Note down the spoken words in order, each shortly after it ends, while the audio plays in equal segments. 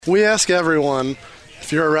We ask everyone,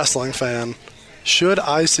 if you're a wrestling fan, should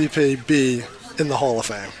ICP be in the Hall of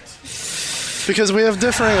Fame? Because we have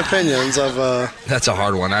differing opinions of... That's a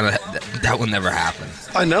hard one. That will never happen.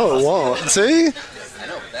 I know it won't. See? I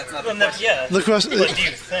know, that's not the question. What do you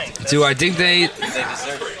think? Do I think they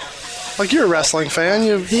deserve it? Like, you're a wrestling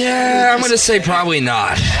fan. Yeah, I'm going to say probably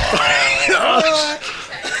not.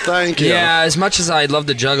 Thank you. Yeah, as much as I'd love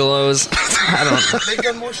the Juggalos, I don't... They've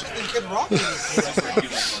done more shit than Kid Rock.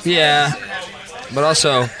 Yeah, but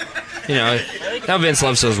also, you know, now Vince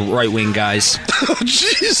loves those right-wing guys. Oh,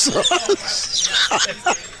 Jesus.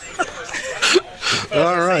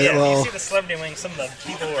 All right, yeah, well... You see the celebrity wing, some of the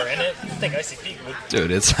people who are in it, I think ICP would... Dude,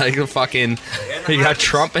 it's like a fucking... You got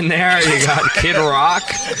Trump in there, you got Kid Rock.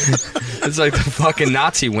 It's like the fucking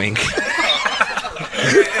Nazi wing.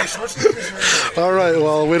 All right,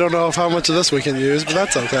 well, we don't know how much of this we can use, but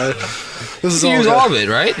that's okay. This is You all use good. all of it,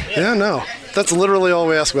 right? Yeah, no. That's literally all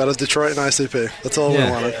we ask about is Detroit and ICP. That's all we Yeah.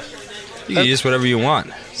 wanted. You can use whatever you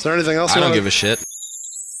want. Is there anything else I you don't want give a shit.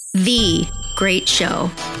 The Great Show.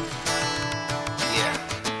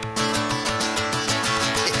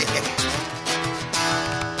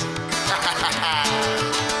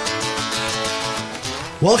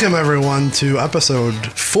 Welcome, everyone, to episode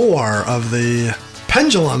 4 of the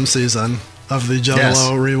Pendulum season of the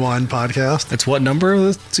Juggalo Rewind podcast. It's what number of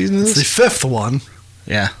the season is It's the 5th one.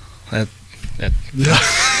 Yeah. Yeah.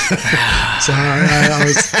 Sorry, I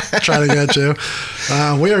was trying to get you.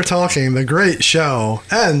 We are talking the Great Show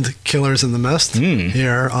and Killers in the Mist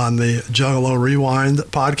here on the Juggalo Rewind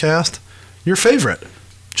podcast. Your favorite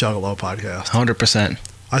Juggalo podcast. 100%.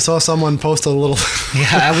 I saw someone post a little...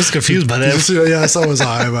 Yeah, I was confused by that. Yeah, so was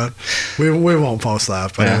I, but we won't post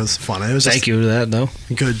that, but Yeah. it was funny. It was Thank you for that, though.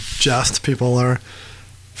 a good jest. People are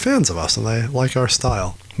fans of us, and they like our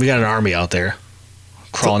style. We got an army out there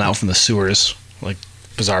crawling out from the sewers, like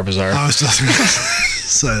Bizarre. I was just going to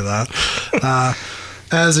say that.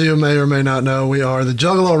 As you may or may not know, we are the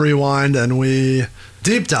Juggalo Rewind, and we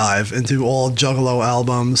deep dive into all Juggalo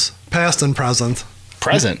albums, past and present.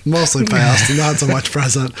 Present. Mostly past, not so much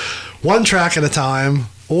present. One track at a time,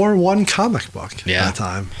 or one comic book at a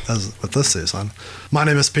time, as with this season. My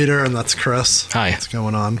name is Peter, and that's Chris. Hi. What's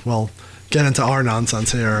going on? We'll get into our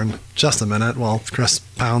nonsense here in just a minute while Chris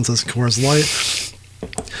pounds his Coors Light.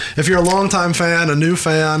 If you're a longtime fan, a new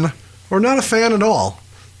fan, or not a fan at all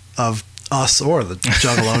of us or the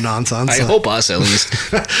Juggalo nonsense, I hope us, at least.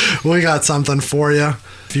 we got something for you.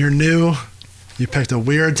 If you're new, you picked a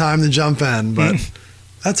weird time to jump in, but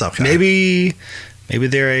that's okay. Maybe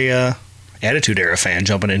they're a Attitude Era fan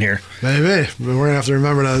jumping in here. Maybe. But we're going to have to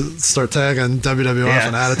remember to start tagging WWF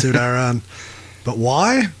and Attitude Era in. But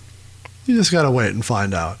why? You just got to wait and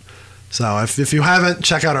find out. So if you haven't,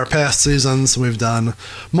 check out our past seasons. We've done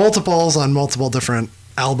multiples on multiple different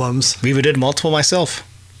albums. We even did multiple myself.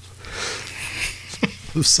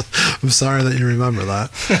 I'm sorry that you remember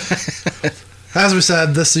that. As we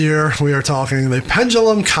said, this year we are talking the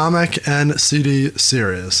Pendulum comic and CD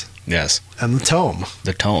series. Yes. And the tome.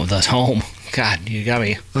 The tome. God, you got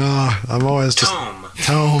me. I'm always just...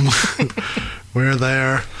 Tome. We're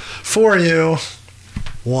there for you,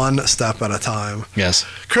 one step at a time. Yes.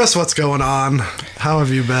 Chris, what's going on? How have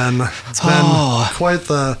you been? It's been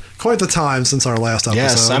quite the time since our last episode.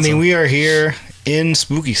 Yes, I mean, we are here in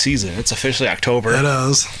spooky season. It's officially October. It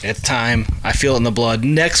is. It's time. I feel it in the blood.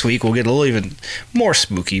 Next week we'll get a little even more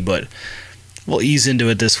spooky, but we'll ease into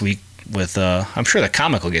it this week with I'm sure the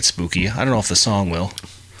comic will get spooky. I don't know if the song will.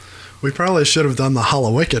 We probably should have done the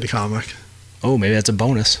Hallowicked comic. Oh, maybe that's a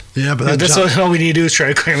bonus. Yeah, but that's all we need to do is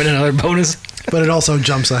try to cram in another bonus. But it also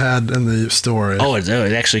jumps ahead in the story. Oh, it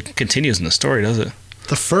actually continues in the story, does it?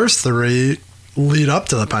 The first 3 lead up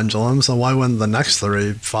to the pendulum, so why wouldn't the next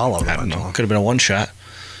 3 follow the I don't pendulum? know. Could have been a one shot.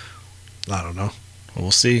 I don't know. Well,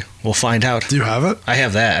 we'll see. We'll find out. Do you have it? I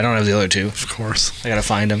have that. I don't have the other 2. Of course. I gotta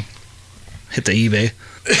find them. Hit the eBay.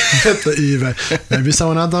 Hit the eBay. Maybe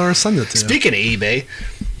someone out there will send it to you. Speaking of eBay,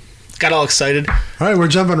 got all excited. All right, we're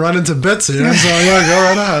jumping right into bits here, so yeah, go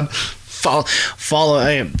right ahead.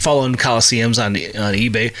 I am following Coliseums on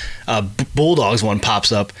eBay. Bulldogs one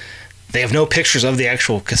pops up. They have no pictures of the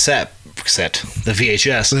actual cassette, the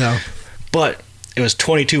VHS. Yeah. But it was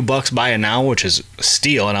 $22 buy it now, which is a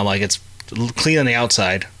steal. And I'm like, it's clean on the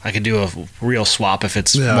outside. I could do a real swap if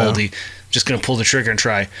it's moldy. Just gonna pull the trigger and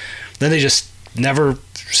try. Then they just never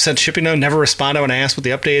sent shipping note, never responded when I asked what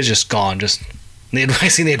the update is. Just gone. I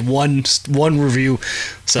seen they had one review,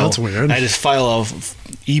 so that's weird. I just file a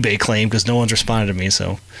eBay claim because no one's responded to me.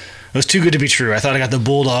 So it was too good to be true. I thought I got the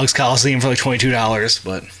Bulldogs Coliseum for like $22,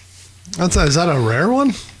 but Is that a rare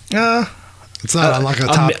one? It's not on like a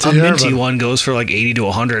top tier. A minty but one goes for like 80 to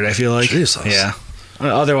 100. I feel like. Jesus. Yeah.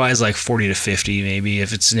 Otherwise, like 40 to 50, maybe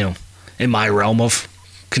if it's in my realm of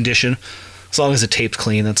condition. As long as the tape's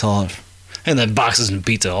clean, that's all. And then boxes and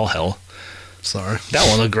pizza, all hell. Sorry. That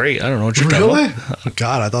one looked great. I don't know what you're talking Really? about. Oh,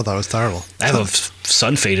 God, I thought that was terrible. I have a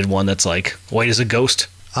sun faded one that's like white as a ghost.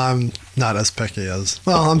 I'm not as picky as...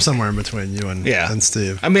 Well, I'm somewhere in between you and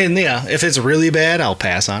Steve. I mean, yeah, if it's really bad, I'll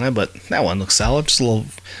pass on it, but that one looks solid. Just a little...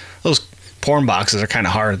 Those porn boxes are kind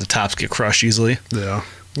of hard. The tops get crushed easily. Yeah.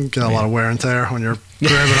 You get a lot of wear and tear when you're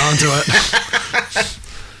grabbing onto it.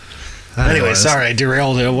 Anyway, sorry, I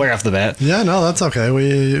derailed it way off the bat. Yeah, no, that's okay.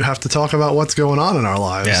 We have to talk about what's going on in our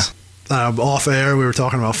lives. Yeah. Off air, we were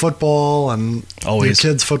talking about football and Always.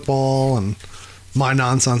 your kids' football and my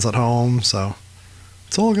nonsense at home, so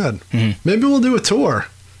it's all good. Mm-hmm. Maybe we'll do a tour.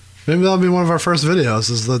 Maybe that'll be one of our first videos,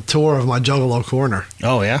 is the tour of my Juggalo Corner.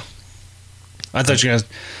 Oh, yeah? I thought you guys...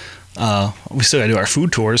 we still got to do our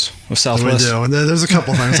food tours with Southwest. We do. There's a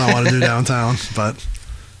couple things I want to do downtown, but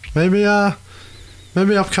maybe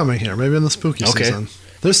upcoming here, maybe in the spooky season.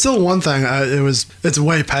 There's still one thing. It's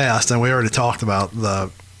way past, and we already talked about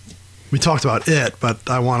it, but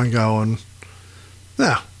I want to go and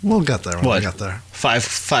we'll get there when we get there.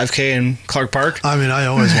 5K in Clark Park. I mean, I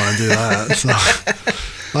always want to do that. So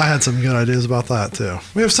I had some good ideas about that too.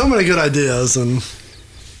 We have so many good ideas, and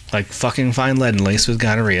like fucking find lead and lace with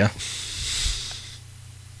gonorrhea.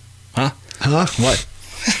 Huh? What?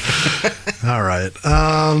 All right.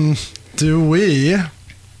 Are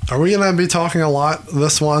we going to be talking a lot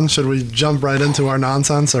this one? Should we jump right into our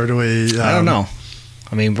nonsense, or do we... I don't know.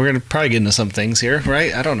 I mean, we're going to probably get into some things here,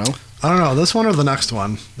 right? I don't know. This one or the next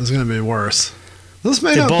one is going to be worse. This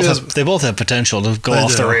may They both have potential to go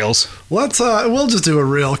off the rails. We'll just do a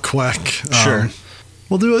real quick... Sure.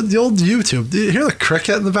 We'll do the old YouTube. Do you hear the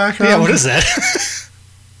cricket in the background? Yeah, what is that?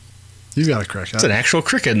 You got a cricket. It's an actual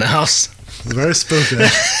cricket in the house. It's very spooky.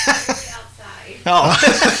 Oh.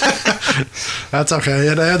 That's okay.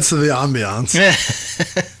 It adds to the ambiance.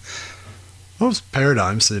 What was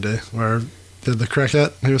Paradigm CD? Where did the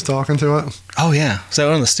cricket, he was talking to it? Oh, yeah. Is that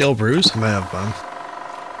one of the Stale Brews? May have been.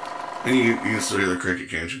 And you can still hear the cricket,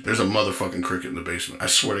 can't you? There's a motherfucking cricket in the basement. I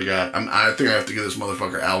swear to God. I think I have to give this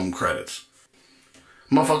motherfucker album credits.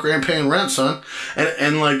 Motherfucker ain't paying rent, son.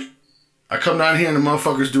 And like, I come down here and the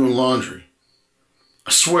motherfucker's doing laundry.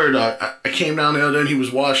 I swear, dog. I came down the other day and he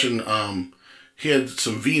was washing, he had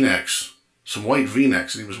some V-necks, some white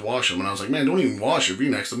V-necks, and he was washing them. And I was like, man, don't even wash your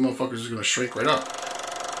V-necks. The motherfucker's just going to shrink right up.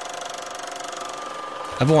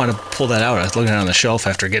 I've been wanting to pull that out. I was looking at it on the shelf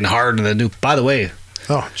after getting hard in the new... By the way,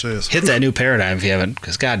 hit that new Paradigm if you haven't,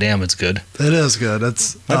 because goddamn, it's good. It is good.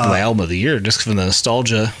 It's my album of the year, just from the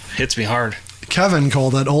nostalgia. Hits me hard. Kevin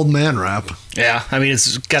called it old man rap. Yeah, I mean,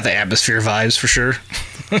 it's got the atmosphere vibes for sure.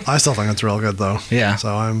 I still think it's real good, though. Yeah.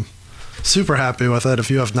 So I'm super happy with it. If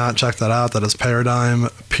you have not checked that out, that is Paradigm,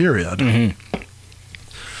 period.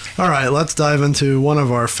 Mm-hmm. All right, let's dive into one of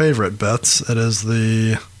our favorite bits. It is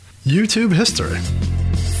the YouTube history.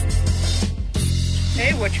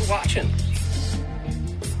 Hey, what you watching?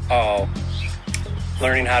 Oh,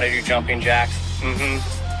 learning how to do jumping jacks?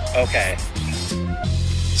 Mm-hmm. Okay.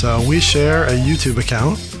 So we share a YouTube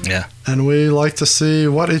account. Yeah. And we like to see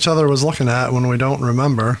what each other was looking at when we don't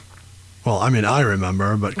remember. Well, I mean, I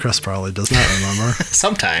remember, but Chris probably does not remember.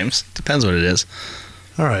 Sometimes. Depends what it is.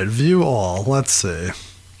 All right, view all. Let's see.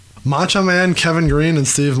 Macho Man, Kevin Green, and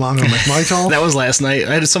Steve Mongo McMichael. That was last night.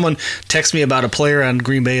 I had someone text me about a player on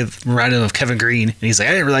Green Bay reminded him of Kevin Green. And he's like,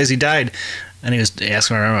 I didn't realize he died. And he was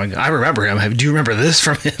asking around, I remember him. Do you remember this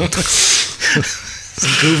from him?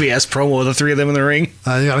 Some goofy-ass promo with the three of them in the ring.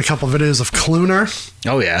 You got a couple videos of Cluner.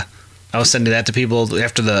 Oh, yeah. I was sending that to people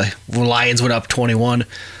after the Lions went up 21.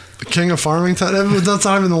 The King of Farmington. That's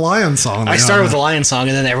not even the Lion song. I started with the Lion song,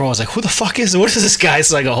 and then everyone was like, who the fuck is it? What is this guy?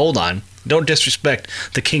 So I go, hold on. Don't disrespect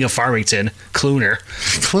the King of Farmington, Cluner.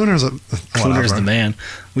 Cluner's the man.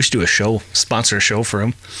 We should do a show, sponsor a show for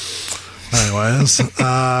him. Anyways,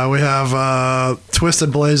 we have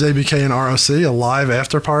Twisted Blaze, ABK, and ROC, a live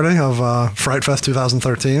after party of Fright Fest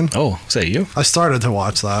 2013. Oh, is that you? I started to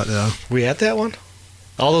watch that, yeah. We at that one?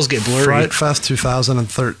 All those get blurry. Fright Fest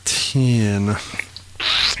 2013.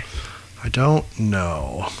 I don't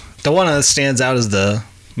know. The one that stands out is the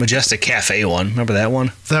Majestic Cafe one. Remember that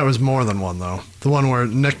one? That was more than one, though. The one where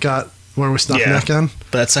we snuck Nick in.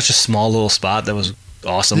 But that's such a small little spot. That was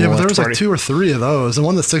awesome. Yeah, but there was like 2 or 3 of those. The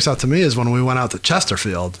one that sticks out to me is when we went out to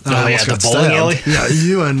Chesterfield. And the bowling alley? Yeah,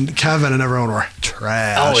 you and Kevin and everyone were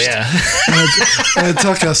trashed. Oh, yeah. and it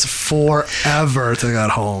took us forever to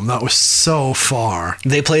get home. That was so far.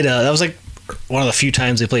 They played, that was like one of the few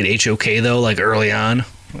times they played HOK, though, like early on.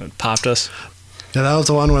 It popped us. Yeah, that was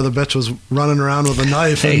the one where the bitch was running around with a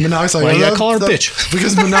knife. Hey, and Monoxide, why you gotta call her bitch?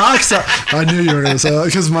 Because Monoxide, I knew you were going to say that.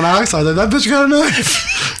 Because Monoxide, that bitch got a knife.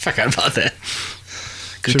 Forgot about that.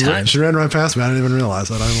 Good times. She ran right past me. I didn't even realize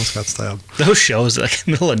that. I almost got stabbed. Those shows, like in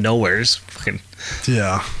the middle of nowhere, is fucking.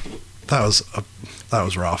 Yeah, that was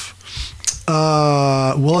rough.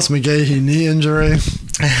 Willis McGahee knee injury.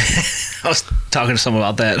 I was talking to someone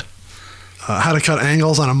about that. How to cut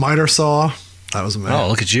angles on a miter saw. That was amazing. Oh,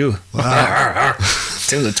 look at you.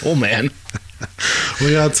 Tim's a tool man.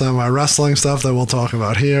 We got some wrestling stuff that we'll talk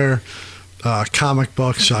about here. Comic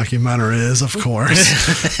books, documentaries, of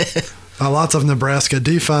course. Lots of Nebraska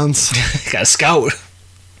defense. Got a scout.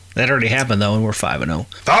 That already happened, though, and we're 5-0.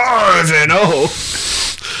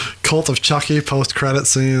 5-0! Cult of Chucky post-credit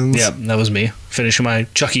scenes. Yep, that was me. Finishing my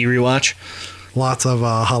Chucky rewatch. Lots of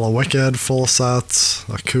Hollow Wicked, full sets,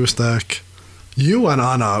 acoustic. You went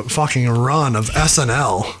on a fucking run of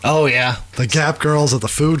SNL. Oh, yeah. The Gap Girls at the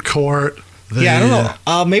food court. Yeah, I don't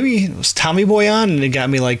know. Maybe it was Tommy Boy on, and it got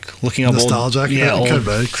me like looking up nostalgic. Old, could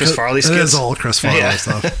be. Chris Farley skits. It is all Chris Farley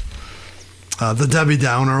stuff. The Debbie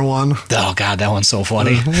Downer one. Oh, God, that one's so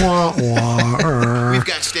funny. Wah, wah, We've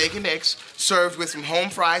got steak and eggs served with some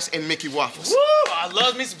home fries and Mickey waffles. Woo! I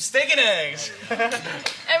love me some steak and eggs.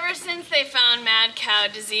 Ever since they found mad cow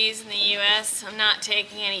disease in the U.S., I'm not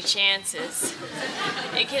taking any chances.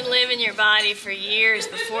 It can live in your body for years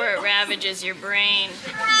before it ravages your brain.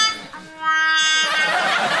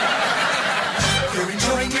 You're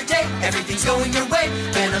enjoying your day, everything's going your way.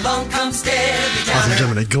 Then along comes Debbie Downer. Awesome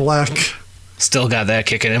Jiminy Glick. Still got that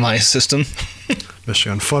kicking in my system.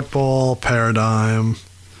 Michigan football, Paradigm.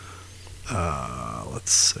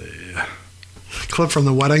 Let's see. Clip from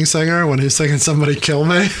The Wedding Singer when he's singing "Somebody Kill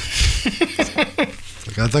Me."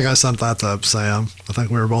 I think I sent that to Sam. I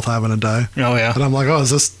think we were both having a day. Oh yeah. And I'm like, oh,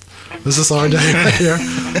 is this our day right here?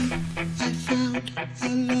 I found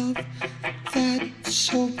a love that's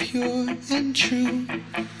so pure and true.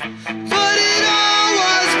 But it all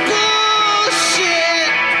was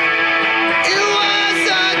bullshit. It was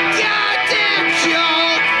a goddamn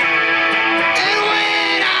joke. And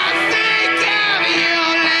when I think of you,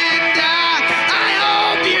 Linda, I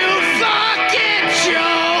hope you fucking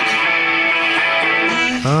choke.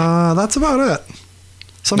 That's about it.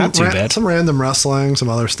 Not too bad. Some random wrestling, some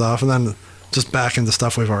other stuff, and then just back into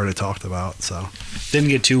stuff we've already talked about. So didn't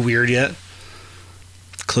get too weird yet.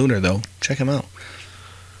 Clooner though, check him out.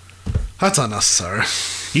 That's unnecessary.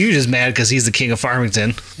 You're just mad because he's the king of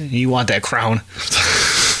Farmington. You want that crown.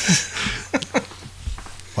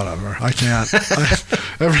 Whatever. I can't.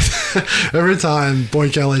 Every time Boy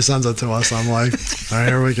Kelly sends it to us, I'm like, all right,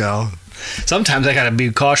 here we go. Sometimes I gotta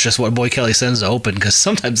be cautious what Boy Kelly sends to open because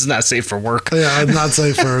sometimes it's not safe for work. Yeah, it's not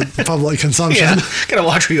safe for public consumption. Yeah, gotta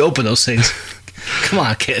watch where you open those things. Come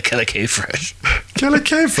on, Kelly K Fresh. Kelly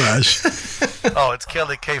K Fresh. Oh, it's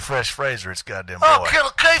Kelly K Fresh Fraser. It's goddamn boy. Oh,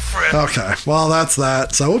 Kelly K Fresh. Okay, well that's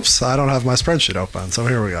that. So, oops, I don't have my spreadsheet open. So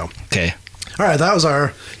here we go. Okay. All right, that was our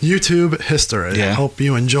YouTube history. Yeah. I hope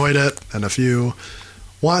you enjoyed it, and if you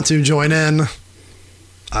want to join in,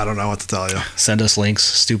 I don't know what to tell you. Send us links,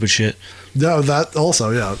 stupid shit. No, that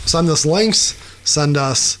also, yeah. Send us links. Send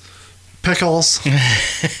us pickles.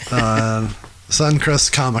 Send Chris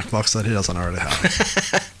comic books that he doesn't already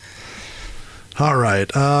have. All right.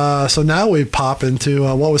 So now we pop into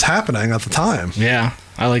what was happening at the time. Yeah,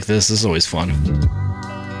 I like this. This is always fun.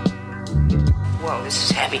 Whoa, this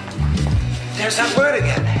is heavy. There's that word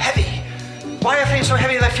again, heavy. Why are things so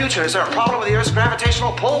heavy in the future? Is there a problem with the Earth's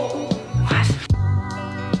gravitational pull? What?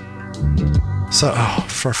 So, oh,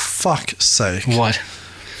 for fuck's sake. What?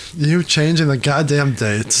 You changing the goddamn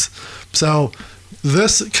dates. So,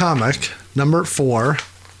 this comic, number 4,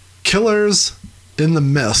 Killers in the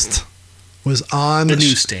Mist, was on the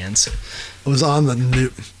newsstands. Was on the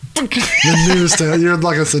newsstand. You're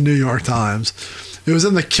like it's the New York Times. It was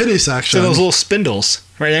in the kiddie section. So those little spindles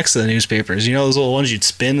right next to the newspapers. You know those little ones you'd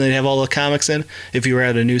spin that have all the comics in if you were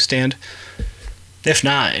at a newsstand? If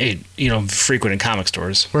not, frequent in comic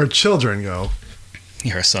stores. Where children go.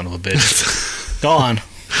 You're a son of a bitch. Go on.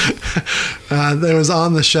 It was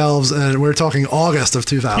on the shelves, and we're talking August of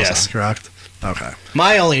 2000, yes. Correct? Okay.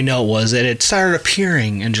 My only note was that it started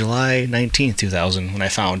appearing in July 19th, 2000, when I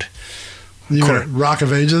found. Rock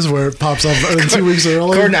of Ages, where it pops up 2 weeks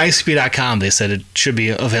early? According to ICP.com, they said it should be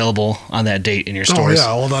available on that date in your stores. Oh,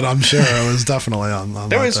 yeah. Well, that I'm sure it was definitely on that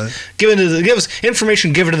date. Give us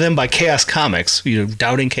information given to them by Chaos Comics. You know,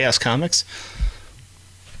 doubting Chaos Comics?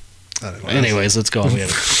 Anyways, let's go.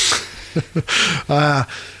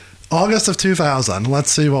 August of 2000.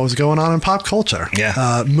 Let's see what was going on in pop culture.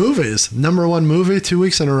 Yeah. Movies. Number 1 movie 2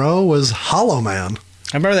 weeks in a row was Hollow Man.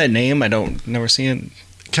 I remember that name. I never seen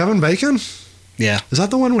it. Kevin Bacon? Yeah. Is that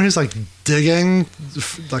the one where he's like digging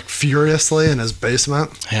like furiously in his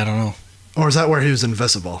basement? I don't know. Or is that where he was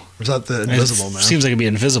invisible? Or is that the Invisible Man? Seems like it'd be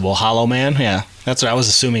Invisible. Hollow Man? Yeah. That's what I was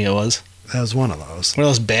assuming it was. That was one of those. One of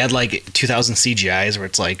those bad, like, 2000 CGIs where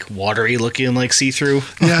it's, like, watery looking, like, see-through.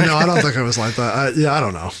 Yeah, no, I don't think it was like that. I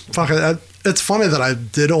don't know. Fuck it. It's funny that I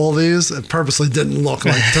did all these and purposely didn't look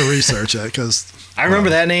like to research it, because... I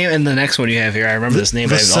remember that name, and the next one you have here, I remember this name,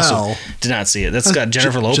 but I also did not see it. That's got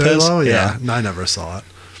Jennifer Lopez. J-Lo? Yeah. No, I never saw it.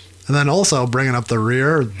 And then also, bringing up the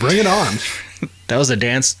rear, Bring It On. That was a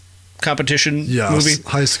dance competition movie?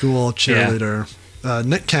 High school cheerleader. Yeah.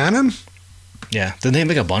 Nick Cannon? Yeah. Didn't they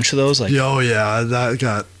make a bunch of those? Like, oh, yeah. That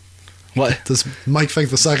got... What? Does Mike think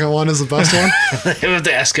the second one is the best one? I have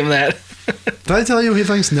to ask him that. Did I tell you he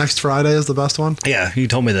thinks Next Friday is the best one? Yeah, he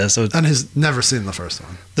told me this. So and he's never seen the first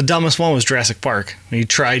one. The dumbest one was Jurassic Park. He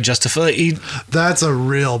tried That's a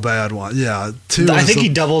real bad one. Yeah. I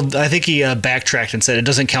think he backtracked and said it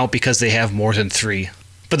doesn't count because they have more than 3.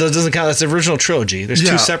 But that doesn't count. That's the original trilogy. There's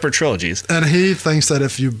 2 separate trilogies. And he thinks that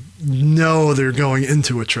if you know they're going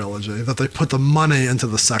into a trilogy, that they put the money into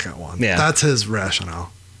the second one. Yeah. That's his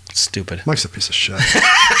rationale. Stupid. Mike's a piece of shit.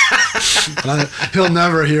 He'll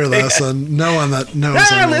never hear this, and no one that knows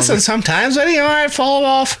him. Listen, sometimes I fall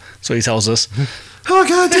off. So he tells us. Oh,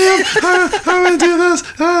 goddamn. I'm going to do this.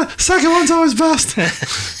 Second one's always best.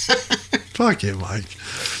 Fuck you, Mike.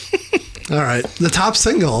 All right. The top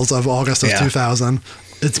singles of August of 2000.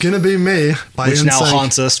 It's Gonna Be Me by Which NSYNC. now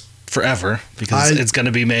haunts us forever because It's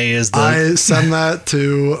Gonna Be May is the... I send that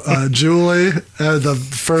to Julie the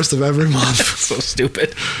first of every month. So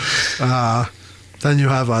stupid. Then you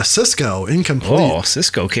have Cisco, Incomplete. Oh,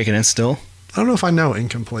 Cisco kicking in still. I don't know if I know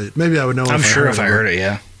Incomplete. Maybe I would know I'm sure if I heard it,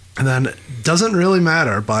 yeah. And then Doesn't Really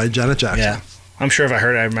Matter by Janet Jackson. Yeah. I'm sure if I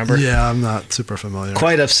heard it, I remember. Yeah, I'm not super familiar.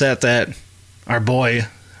 Quite upset that our boy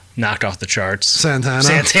knocked off the charts. Santana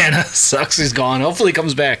sucks. He's gone. Hopefully he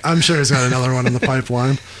comes back. I'm sure he's got another one in the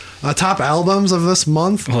pipeline. Top albums of this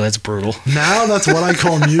month. Oh, that's brutal. Now That's What I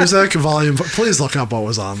Call Music, volume... Please look up what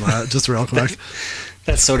was on that, just real quick.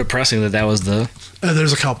 That's so depressing that was the...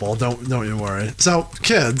 There's a couple. Don't you worry. So,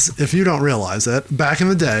 kids, if you don't realize it, back in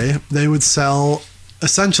the day, they would sell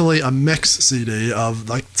essentially a mix CD of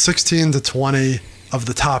like 16 to 20 of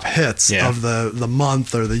the top hits of the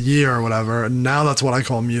month or the year or whatever. And now That's What I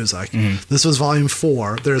Call Music. Mm-hmm. This was volume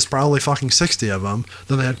 4. There's probably fucking 60 of them.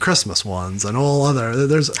 Then they had Christmas ones and all other.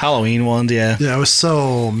 There's Halloween ones, yeah. Yeah, it was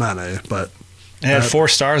so many, but it had 4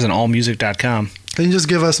 stars on allmusic.com. Can you just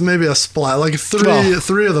give us maybe a splat, like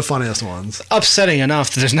three of the funniest ones? Upsetting enough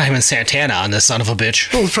that there's not even Santana on this son of a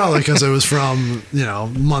bitch. Well, it's probably because it was from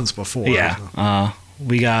months before. Yeah.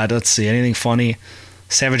 We got, let's see, anything funny?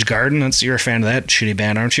 Savage Garden, you're a fan of that shitty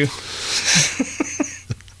band, aren't you?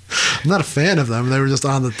 I'm not a fan of them. They were just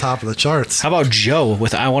on the top of the charts. How about Joe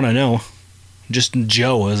with I Want to Know? Just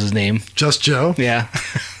Joe is his name. Just Joe? Yeah.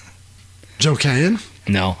 Joe Kane?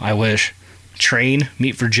 No, I wish. Train,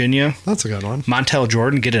 Meet Virginia. That's a good one. Montel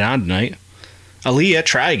Jordan, Get It On Tonight. Aaliyah,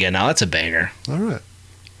 Try Again. Now that's a banger. All right.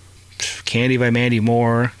 Candy by Mandy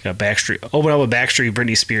Moore. Got Backstreet. Open up with Backstreet,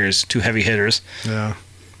 Britney Spears. 2 heavy hitters. Yeah.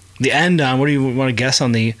 The end, what do you want to guess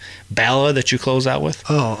on the ballad that you close out with?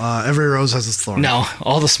 Oh, Every Rose Has Its Thorn. No,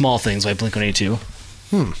 All the Small Things by Blink-182.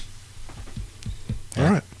 All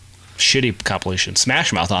right. Shitty compilation.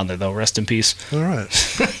 Smash Mouth on there, though. Rest in peace. All right.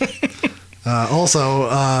 Also,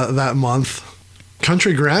 that month,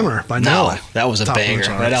 Country Grammar by Nelly. That was a banger.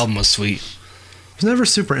 That album was sweet. I was never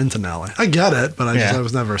super into Nelly. I get it, but I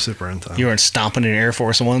was never super into it. You weren't stomping in Air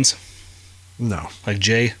Force Ones? No. Like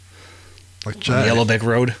Jay? Like Jay. On Yellowback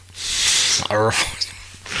Road?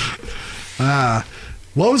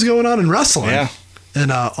 What was going on in wrestling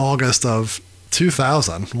in August of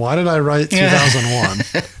 2000? Why did I write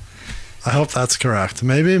 2001? I hope that's correct.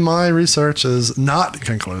 Maybe my research is not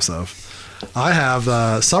conclusive. I have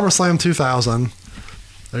SummerSlam 2000.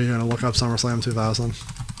 Are you going to look up SummerSlam 2000?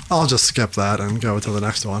 I'll just skip that and go to the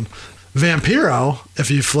next one. Vampiro, if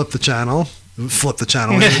you flip the channel, we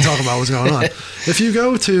didn't talk about what's going on. If you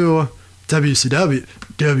go to WCW,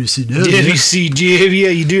 yeah,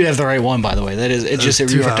 you do have the right one, by the way. That is, it just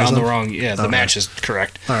you wrote down the wrong. Yeah, the match is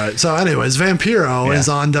correct. All right. So, anyways, Vampiro is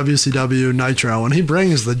on WCW Nitro, and he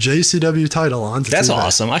brings the JCW title on. That's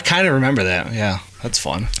awesome. I kind of remember that. Yeah, that's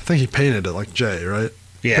fun. I think he painted it like Jay, right?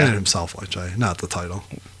 Yeah, painted himself like Jay, not the title.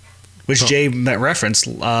 Which Jay referenced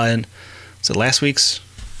in was it last week's?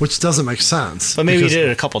 Which doesn't make sense. But maybe he did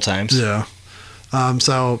it a couple times. Yeah.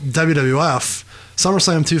 So WWF.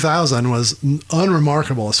 SummerSlam 2000 was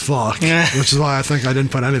unremarkable as fuck, which is why I think I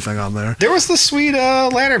didn't put anything on there. There was the sweet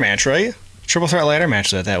ladder match, right? triple threat ladder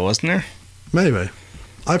match that wasn't there? Maybe.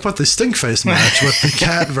 I put the stink face match with the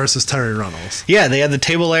Cat versus Terry Runnels. Yeah, they had the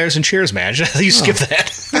table ladders and chairs match. You skipped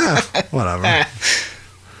that. Yeah, whatever.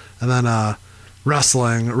 And then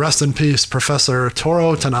wrestling, rest in peace, Professor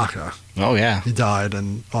Toru Tanaka. Oh, yeah. He died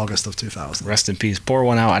in August of 2000. Rest in peace. Pour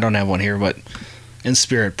one out. I don't have one here, but in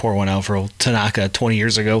spirit, pour one out for old Tanaka 20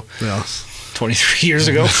 years ago. Yeah. 23 years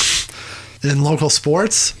ago. In local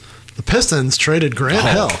sports, the Pistons traded Grant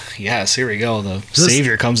Hill. Yes, here we go. The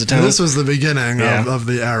savior comes to town. This was the beginning of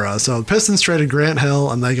the era. So the Pistons traded Grant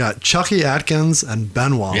Hill, and they got Chucky Atkins and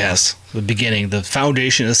Ben Wallace. Yes, the beginning. The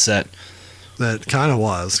foundation is set. That kind of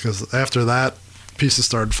was, because after that, pieces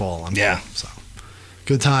started falling. Yeah. So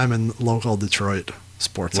good time in local Detroit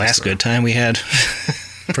sports. Last history. good time we had.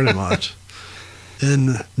 Pretty much.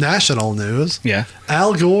 In national news, yeah,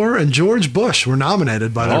 Al Gore and George Bush were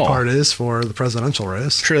nominated by their parties for the presidential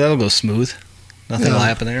race. Sure, that'll go smooth. Nothing will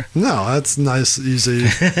happen there. No, that's nice, easy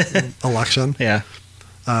election. Yeah.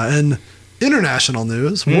 In international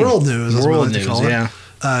news, world news, as we like to call it. Yeah.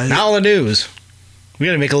 Now the news. We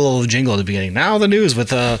got to make a little jingle at the beginning. Now the news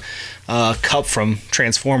with a cup from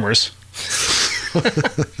Transformers.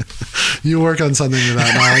 You work on something to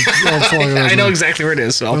that now. I know exactly where it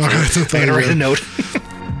is, so I'm going to write a note.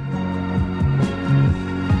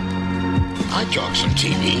 I talk some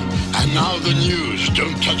TV, and now the news.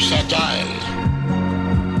 Don't touch that dial.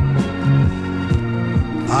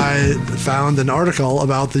 I found an article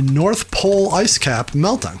about the North Pole ice cap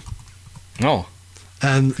melting. Oh.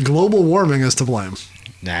 And global warming is to blame.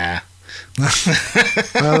 Nah. None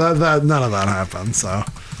of that happened, so.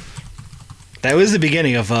 That was the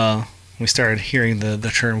beginning of, we started hearing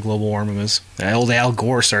the term global warming. Was old Al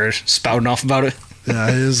Gore started spouting off about it.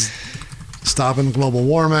 Yeah, he's stopping global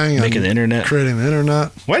warming. Making the internet. Creating the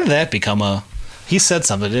internet. Why did that become he said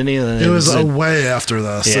something, didn't he? It was way after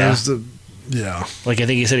this. Yeah. Yeah. Like, I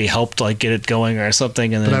think he said he helped, get it going or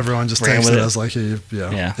something. And then but everyone just takes it as like he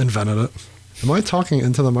invented it. Am I talking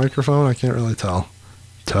into the microphone? I can't really tell.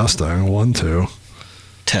 Testing. 1, 2.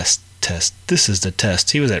 Test. This is the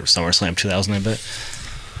test. He was at SummerSlam 2000, I bet.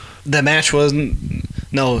 That match wasn't...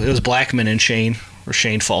 No, it was Blackman and Shane, where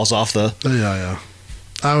Shane falls off the... Yeah.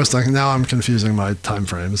 I was thinking... Now I'm confusing my time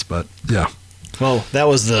frames, but yeah. Well, that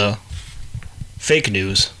was the fake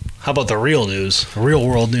news. How about the real news? Real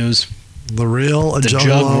world news. The real The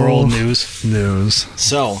Jug World news.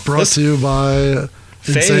 So... Brought to you by...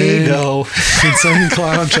 Fago. Insane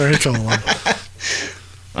Clown Cherry Cola.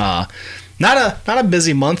 Not a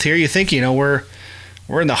busy month here. You think, we're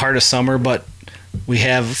in the heart of summer, but we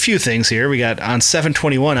have a few things here. We got on 7/21,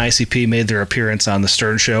 ICP made their appearance on the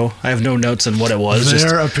Stern Show. I have no notes on what it was.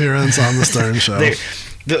 Their appearance on the Stern Show.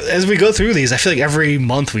 As we go through these, I feel like every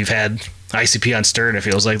month we've had ICP on Stern. It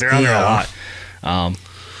feels like they're on there a lot.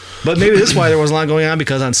 But maybe this is why there wasn't a lot going on,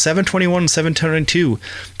 because on 7/21 and 7/22,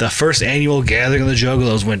 the first annual Gathering of the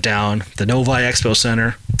Juggalos went down. The Novi Expo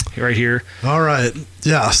Center, right here. All right.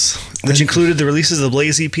 Yes. Which included the releases of the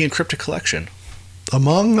Blaze EP and Cryptic Collection.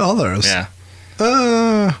 Among others. Yeah.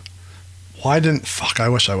 Why didn't... Fuck, I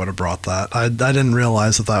wish I would have brought that. I didn't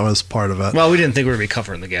realize that was part of it. Well, we didn't think we would be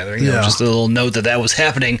covering the Gathering. Yeah. Just a little note that was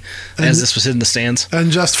happening as this was in the stands. And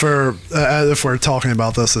just for... if we're talking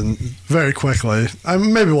about this and very quickly,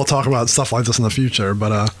 maybe we'll talk about stuff like this in the future,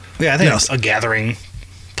 but... yeah, I think a Gathering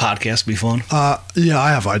podcast would be fun. Yeah, I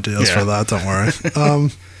have ideas for that. Don't worry.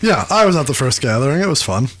 Yeah, I was at the first Gathering. It was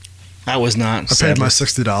fun. I was not. I paid my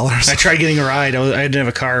 $60. I tried getting a ride. I didn't have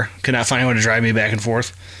a car. Could not find anyone to drive me back and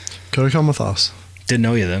forth. Could have come with us. Didn't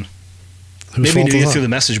know you then. Whose Maybe knew you fault through the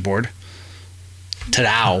message board.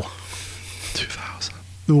 Ta-dow. 2000.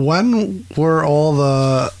 When were all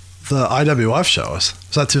the IWF shows?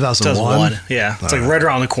 Was that 2001? Yeah. It's like right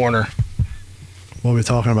around the corner. We'll be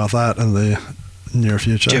talking about that in the near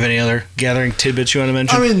future. Do you have any other Gathering tidbits you want to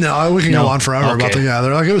mention? I mean, no, we can go on forever about the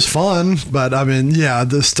Gathering. Like, it was fun, but I mean, yeah,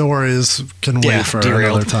 the stories can wait for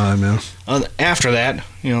another time. Yeah. After that,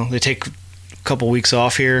 they take a couple weeks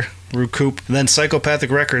off here, recoup, and then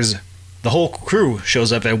Psychopathic Records, the whole crew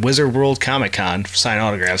shows up at Wizard World Comic Con for sign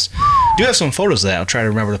autographs. Do have some photos of that. I'll try to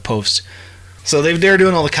remember to post. So they're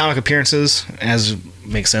doing all the comic appearances, as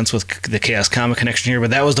makes sense with the Chaos Comic connection here,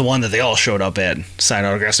 but that was the one that they all showed up at, sign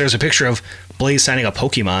autographs. There's a picture of Blaze signing a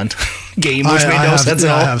Pokemon game, which made no sense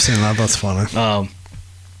at all. I have seen that. That's funny.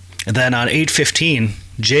 And then on 8/15,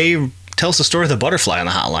 Jay tells the story of the butterfly on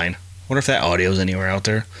the hotline. Wonder if that audio is anywhere out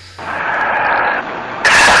there.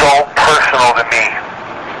 So personal to me.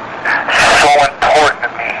 So important to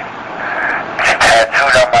me. It's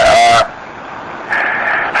tattooed on my arm.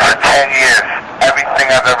 For 10 years, everything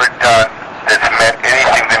I've ever done that's meant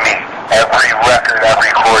anything to me, every record I've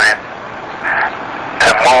recorded,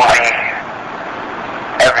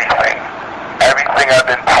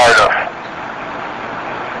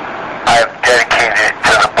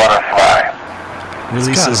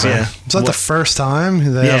 releases. Yeah, is that the first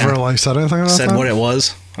time they ever like said anything about said that? what it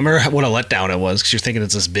was? I remember what a letdown it was because you're thinking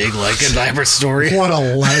it's this big, like, elaborate story. What a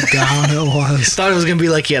letdown it was. Thought it was gonna be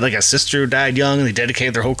like he had like a sister who died young and they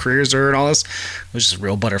dedicated their whole careers to her and all this. It was just a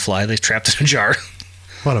real butterfly they trapped in a jar.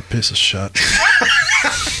 What a piece of shit.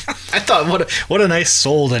 I thought what a nice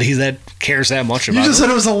soul that cares that much about. You just it. said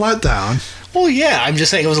it was a letdown. Well, yeah, I'm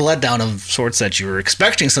just saying it was a letdown of sorts that you were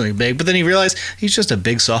expecting something big, but then you realize he's just a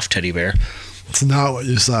big soft teddy bear. It's not what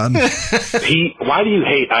you said. Pete, why do you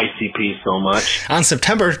hate ICP so much? On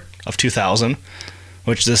September of 2000,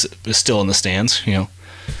 which this is still in the stands, you know.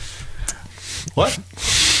 What?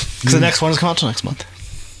 Because the next one is coming out till next month.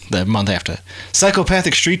 The month after.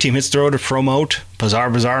 Psychopathic Street Team hits the road to promote Bizarre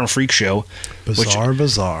Bazaar and Freak Show. Bizarre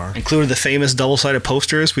Bazaar. Included the famous double-sided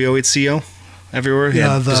posters we always see everywhere.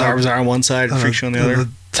 Yeah, the Bizarre Bazaar on one side and Freak Show on the other. The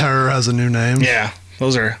Terror has a new name. Yeah,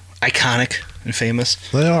 those are iconic and famous.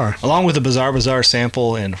 They are. Along with the Bizarre Bazaar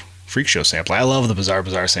sample and Freak Show sampler. I love the Bizarre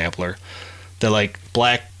Bazaar sampler. The like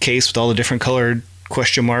black case with all the different colored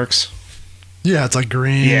question marks. Yeah, it's like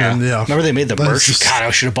green. Yeah. And, yeah. Remember they made the merch? God,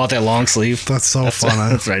 I should have bought that long sleeve. That's so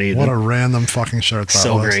funny. That's what I needed. What a random fucking shirt that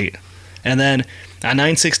so was. Great. And then on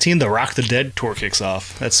 9/16, the Rock the Dead tour kicks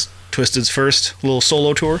off. That's Twisted's first little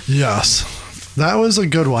solo tour. Yes. That was a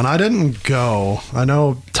good one. I didn't go. I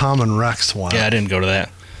know Tom and Rex went. Yeah, I didn't go to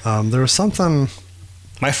that. There was something...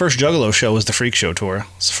 My first Juggalo show was the Freak Show tour.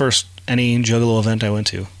 It's the first any Juggalo event I went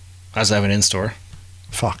to. I was having an in-store.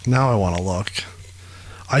 Fuck, now I want to look.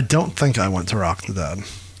 I don't think I went to Rock the Dead.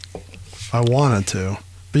 I wanted to.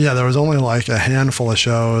 But yeah, there was only like a handful of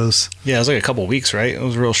shows. Yeah, it was like a couple weeks, right? It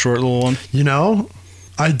was a real short little one. You know,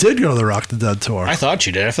 I did go to the Rock the Dead tour. I thought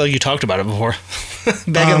you did. I feel like you talked about it before.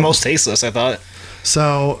 Back in the Most Tasteless, I thought.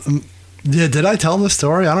 So, yeah, did I tell this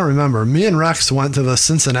story? I don't remember. Me and Rex went to the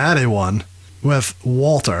Cincinnati one with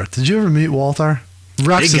Walter. Did you ever meet Walter?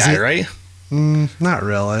 Rex big guy, right? Not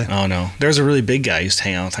really. Oh, no. There's a really big guy I used to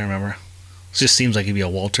hang out with, I remember. It just seems like he'd be a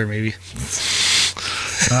Walter, maybe.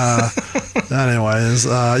 Anyways,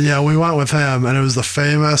 yeah, we went with him, and it was the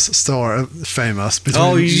famous story. Famous.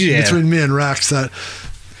 Between me and Rex that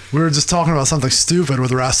we were just talking about something stupid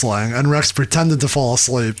with wrestling, and Rex pretended to fall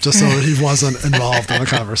asleep just so that he wasn't involved in the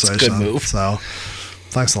conversation. Good move. So,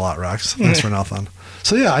 thanks a lot, Rex. Thanks for nothing.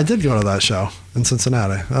 So, yeah, I did go to that show in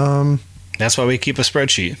Cincinnati. That's why we keep a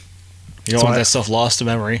spreadsheet. You don't want that stuff lost to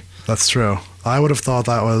memory. That's true. I would have thought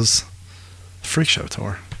that was Freak Show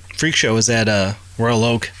tour. Freak Show was at Royal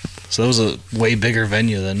Oak, so that was a way bigger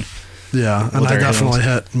venue than. Yeah, and I definitely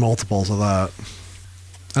hit multiples of that.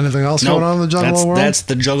 Anything else going on in the Juggalo world? That's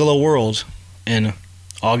the Juggalo world in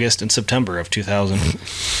August and September of 2000.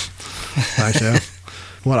 Thank you.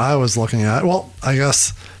 What I was looking at, well, I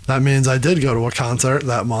guess that means I did go to a concert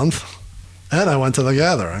that month, and I went to the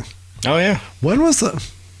Gathering. Oh yeah. When was the?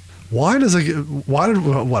 Why did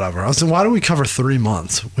whatever? I was saying, why did we cover 3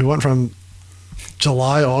 months? We went from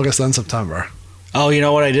July, August, and September. Oh, you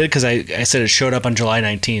know what I did? Because I said it showed up on July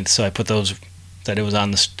 19th, so I put those that it was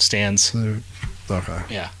on the stands. Okay.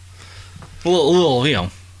 Yeah. A little, you know,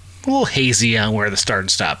 a little hazy on where the start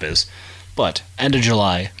and stop is, but end of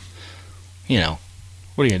July. You know,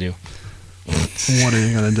 what are you gonna do? What are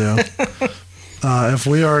you gonna do? If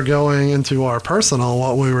we are going into our personal,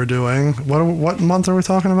 what we were doing, what month are we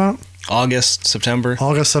talking about? August, September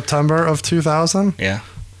of 2000. Yeah.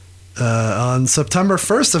 On September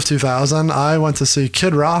 1st of 2000, I went to see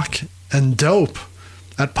Kid Rock and Dope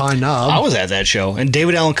at Pine Knob. I was at that show. And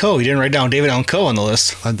David Allan Coe. He didn't write down David Allan Coe on the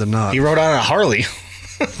list. I did not. He wrote on a Harley.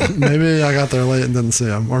 Maybe I got there late and didn't see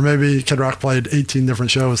him. Or maybe Kid Rock played 18 different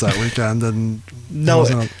shows that weekend. And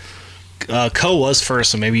no, Coe was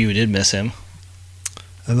first, so maybe you did miss him.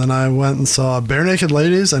 And then I went and saw Bare Naked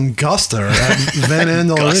Ladies and Guster at Van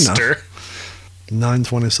Andel Arena.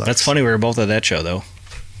 926. That's funny. We were both at that show, though.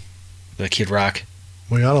 The Kid Rock.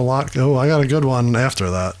 We got a lot. Oh, I got a good one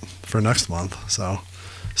after that for next month. So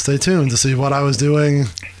stay tuned to see what I was doing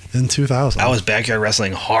in 2000. I was backyard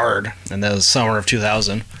wrestling hard, and that was summer of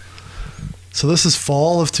 2000. So this is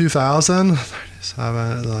fall of 2000.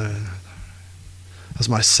 37. That was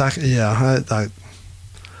my second. Yeah,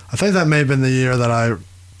 I think that may have been the year that I.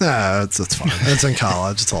 Yeah, it's fine. It's in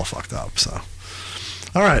college. It's all fucked up. So,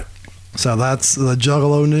 all right. So that's the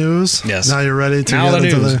Juggalo news. Yes. Now you're ready to get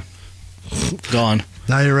into news. the. Go on.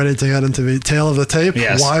 Now you're ready to get into the tale of the tape.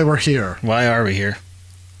 Yes. Why we're here. Why are we here?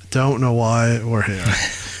 Don't know why we're here.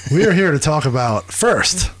 We are here to talk about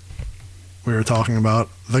first. We were talking about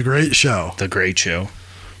The Great Show. The Great Show.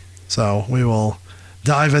 So we will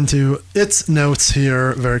dive into its notes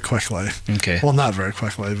here very quickly. Okay. Well, not very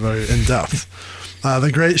quickly, very in depth.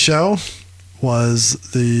 The Great Show was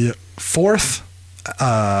the 4th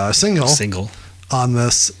single on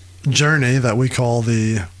this journey that we call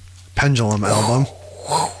the Pendulum album.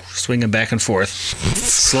 Swinging back and forth,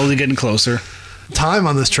 slowly getting closer. Time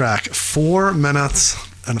on this track, 4 minutes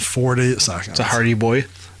and 40 seconds. It's a Hardy Boy.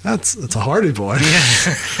 It's a Hardy Boy.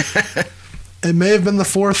 Yeah. It may have been the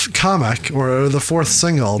 4th comic or the 4th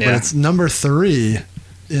single, but it's number 3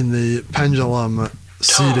 in the Pendulum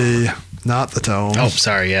CD, not the tome. Oh,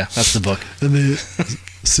 sorry, yeah, that's the book. In the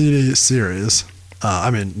CD series.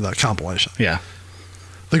 The compilation. Yeah.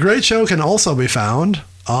 The Great Show can also be found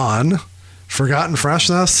on Forgotten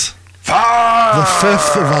Freshness, the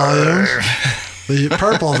 5th volume, the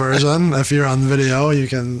purple version. If you're on video, you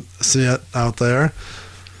can see it out there.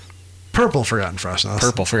 Purple Forgotten Freshness.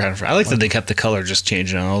 Purple Forgotten Freshness. I like that they kept the color just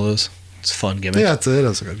changing on all those. It's a fun gimmick. Yeah, it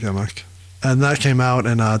is a good gimmick. And that came out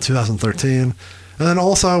in 2013. And then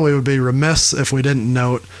also, we would be remiss if we didn't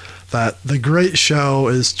note that The Great Show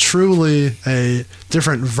is truly a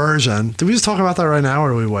different version. Did we just talk about that right now, or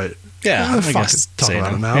do we wait? Yeah, I guess talk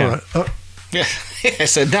about it now. Yeah. Right? Oh. Yeah, I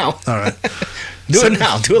said now. All right. Do it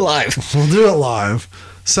now. Do it live. We'll do it live.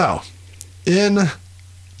 So, in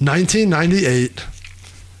 1998,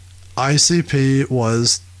 ICP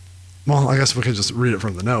was, well, I guess we could just read it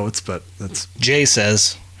from the notes, but it's... Jay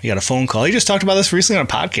says he got a phone call. He just talked about this recently on a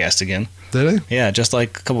podcast again. Did he? Yeah, just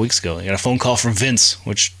like a couple weeks ago. He got a phone call from Vince,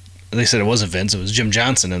 which they said it wasn't Vince. It was Jim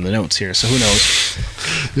Johnson in the notes here, so who knows?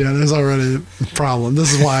 Yeah, there's already a problem.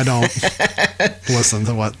 This is why I don't listen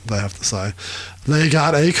to what they have to say. They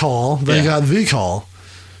got a call. They got the call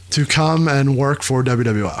to come and work for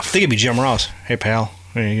WWF. I think it'd be Jim Ross. Hey, pal.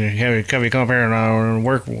 Have you come up here and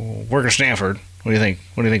work at Stanford? What do you think?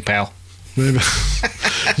 What do you think, pal? Maybe.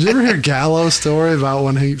 Did you ever hear Gallo's story about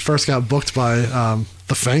when he first got booked by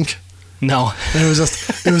the Fink? No. And it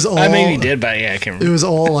was all... I maybe did, but yeah, I can't remember. It was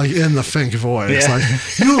all like in the Fink voice. Yeah. Like,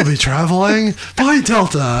 you will be traveling by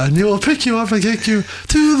Delta and you will pick you up and take you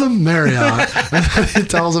to the Marriott. And then he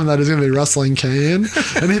tells him that he's going to be wrestling Kane.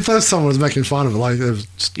 And he thought someone was making fun of it. Like, it was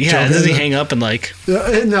just yeah, does he hang up and like...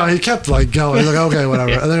 No, he kept like going. He's like, okay,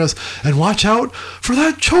 whatever. Yeah. And then he goes, and watch out for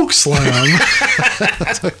that choke slam.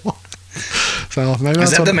 Like, so maybe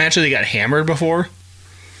is that the match that he got hammered before?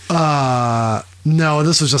 No,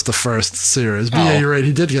 this was just the first series. B.A. Rate,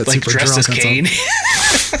 he did get like super dressed drunk. As Kane.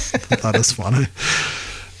 That is funny.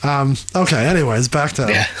 Okay, anyways, back to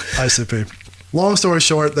ICP. Long story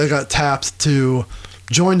short, they got tapped to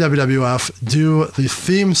join WWF, do the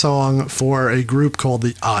theme song for a group called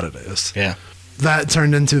the Oddities. Yeah. That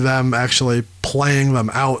turned into them actually playing them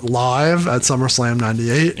out live at SummerSlam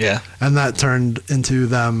 98. Yeah. And that turned into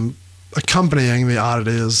them accompanying the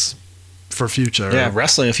Oddities for future. Yeah,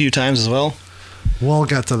 wrestling a few times as well. We'll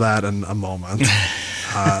get to that in a moment.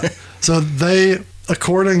 So they,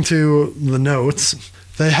 according to the notes,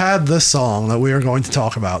 they had this song that we are going to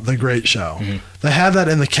talk about, The Great Show. Mm-hmm. They had that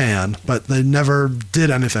in the can, but they never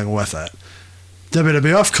did anything with it.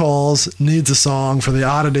 WWF calls, needs a song for the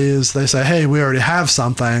Oddities. They say, hey, we already have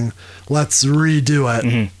something. Let's redo it.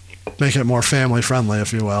 Mm-hmm. Make it more family friendly,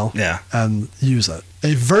 if you will. Yeah. And use it.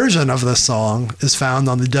 A version of this song is found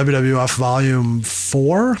on the WWF Volume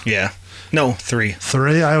 4. Yeah. No, 3.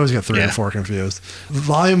 3? I always get 3 and 4 confused.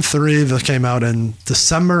 Volume 3 that came out in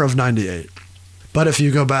December of 98. But if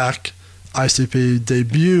you go back, ICP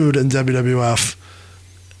debuted in WWF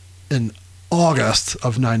in August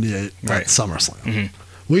of 98 at SummerSlam.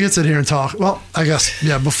 Mm-hmm. We can sit here and talk. Well, I guess,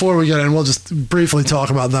 before we get in, we'll just briefly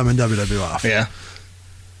talk about them in WWF. Yeah.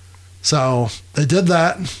 So they did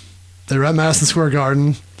that. They were at Madison Square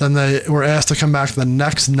Garden. Then they were asked to come back the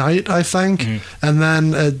next night, I think. Mm-hmm. And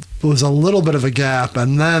then it was a little bit of a gap.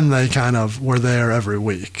 And then they kind of were there every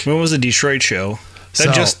week. When was the Detroit show?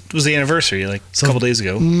 That just was the anniversary, like a couple days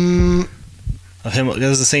ago. Of him. That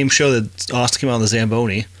was the same show that Austin came out on the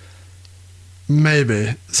Zamboni.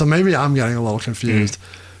 Maybe. So maybe I'm getting a little confused.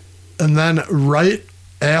 And then right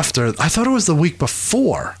after, I thought it was the week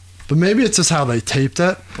before. But maybe it's just how they taped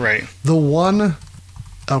it. Right. The one...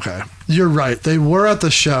 Okay, you're right. They were at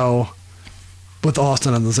the show with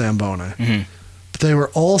Austin and the Zamboni. Mm-hmm. But they were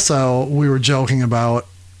also, we were joking about,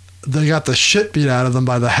 they got the shit beat out of them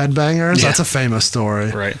by the Headbangers. Yeah. That's a famous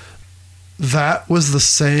story. Right. That was the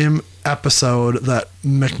same episode that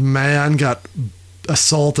McMahon got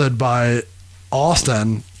assaulted by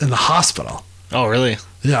Austin in the hospital. Oh, really?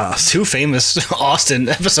 Yes. 2 famous Austin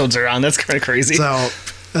episodes are on. That's kind of crazy. So,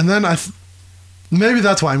 and then maybe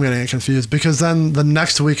that's why I'm getting confused, because then the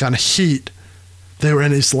next week on Heat, they were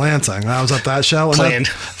in East Lansing. I was at that show. And playing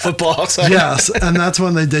football outside. Yes, and that's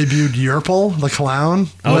when they debuted Yerpel, the clown,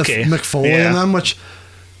 with Mick Foley and them, which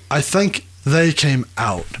I think they came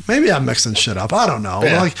out. Maybe I'm mixing shit up. I don't know.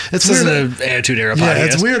 Yeah. Like it's this weird. is an Attitude Era podcast. Yeah,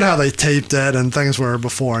 it's weird how they taped it and things were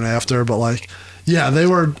before and after, but like, yeah, they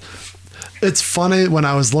were. It's funny when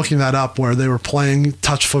I was looking that up where they were playing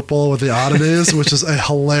touch football with the Oddities, which is a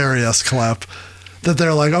hilarious clip. That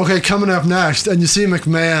they're like, okay, coming up next, and you see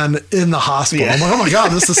McMahon in the hospital. Yeah. I'm like, oh my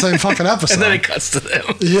god, this is the same fucking episode. And then it cuts to them.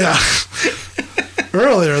 Yeah.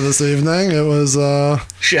 Earlier this evening, it was.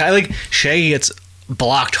 Shaggy gets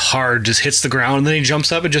blocked hard, just hits the ground, and then he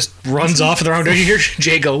jumps up and just runs off in the wrong direction. You hear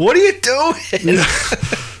Jay go, "What are you doing?" Yeah.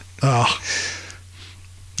 Oh.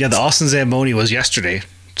 Yeah, the Austin Zamboni was yesterday,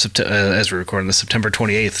 as we're recording, the September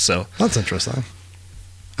 28th. So that's interesting.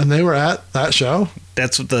 And they were at that show?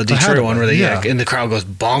 That's the Detroit one where and the crowd goes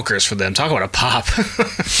bonkers for them. Talk about a pop.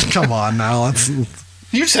 Come on now.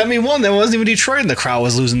 You sent me one that wasn't even Detroit, and the crowd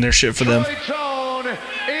was losing their shit for them.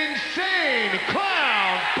 Insane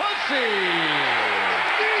Clown Pussy.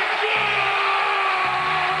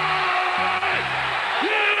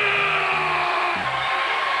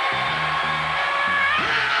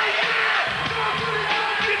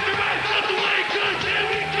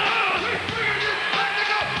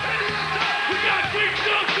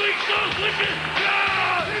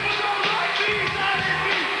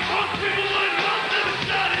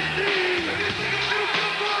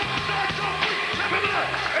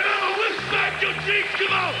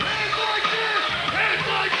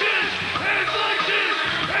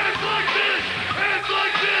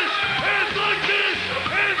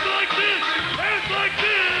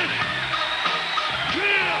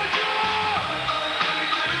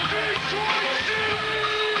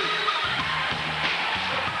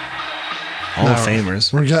 Hall of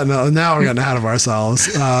Famers. We're getting ahead of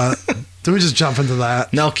ourselves. Do we just jump into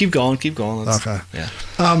that? No, keep going. Okay. Yeah.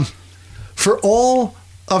 For all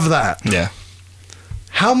of that. Yeah.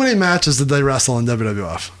 How many matches did they wrestle in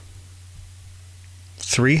WWF?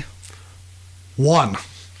 3. 1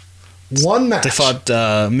 match. They fought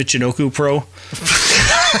Michinoku Pro.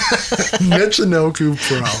 Michinoku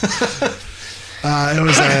Pro. It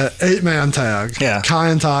was an 8-man tag. Yeah. Kai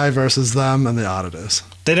and Tai versus them and the Oddities.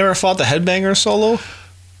 They never fought the Headbanger solo?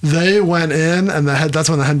 They went in, and that's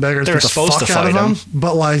when the Headbangers beat the fuck out of them.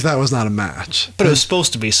 But like that was not a match. But it was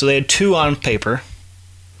supposed to be. So they had 2 on paper.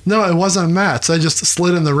 No, it wasn't a match. They just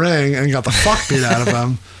slid in the ring and got the fuck beat out of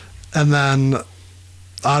them, and then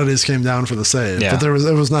Oddities came down for the save. Yeah. But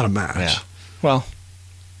it was not a match. Yeah. Well,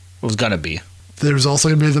 it was gonna be. There was also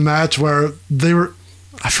gonna be the match where they were.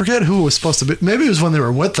 I forget who it was supposed to be. Maybe it was when they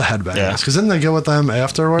were with the Headbangers. Because didn't they go with them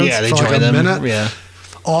afterwards? Yeah, they for joined like a them. minute. Yeah.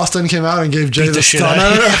 Austin came out and gave Jay Beat the shit stunner.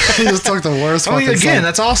 out of him. He just took the worst. I mean, fucking again, son.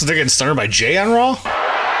 that's awesome. They're getting stunned by Jay on Raw.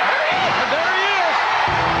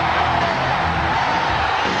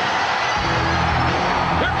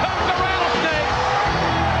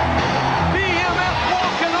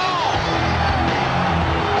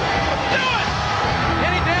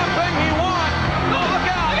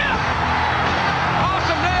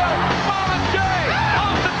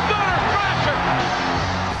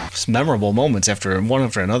 Memorable moments one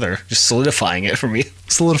after another, just solidifying it for me.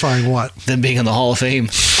 Solidifying what? Them being in the Hall of Fame.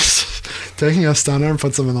 Taking a stunner and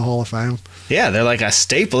puts them in the Hall of Fame. Yeah, they're like a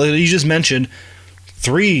staple. You just mentioned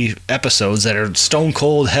 3 episodes that are stone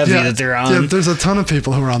cold heavy that they're on. Yeah, there's a ton of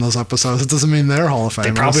people who are on those episodes. It doesn't mean th're Hall of Fame.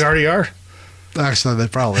 They probably already are. Actually, they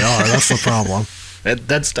probably are. That's the problem. I'm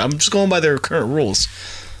just going by their current rules.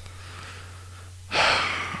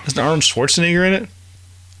 Isn't Arnold Schwarzenegger in it?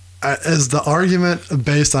 Is the argument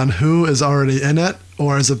based on who is already in it,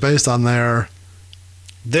 or is it based on their...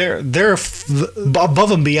 They're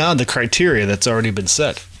above and beyond the criteria that's already been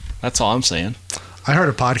set. That's all I'm saying. I heard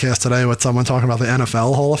a podcast today with someone talking about the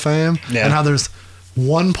NFL Hall of Fame and how there's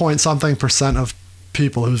 1% of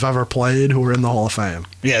people who've ever played who are in the Hall of Fame.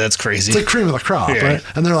 Yeah, that's crazy. It's like cream of the crop, right?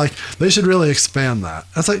 And they're like, they should really expand that.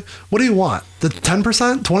 It's like, what do you want? The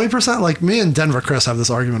 10%? 20%? Like me and Denver Chris have this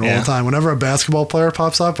argument all the time. Whenever a basketball player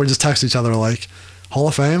pops up, we just text each other like, Hall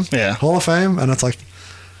of Fame? Yeah. Hall of Fame? And it's like...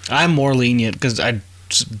 I'm more lenient because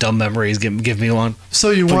dumb memories give me one.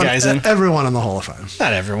 So you Put want guys in. Everyone in the Hall of Fame?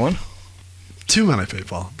 Not everyone. Too many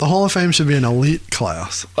people. The Hall of Fame should be an elite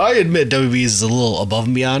class. I admit WB is a little above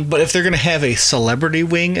and beyond, but if they're going to have a celebrity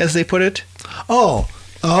wing, as they put it... So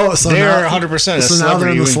they're 100% So now they're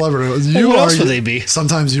in the celebrity. What else would they be?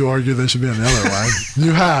 Sometimes you argue they should be on the other way.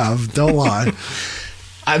 You have. Don't lie.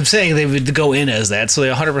 I'm saying they would go in as that, so they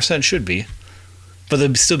 100% should be. But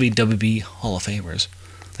they'd still be WB Hall of Famers.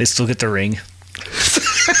 They still get the ring.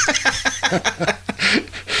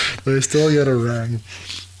 They still get a ring.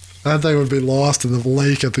 That thing would be lost in the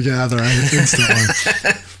lake at the gathering instantly.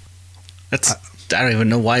 I don't even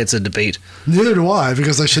know why it's a debate. Neither do I,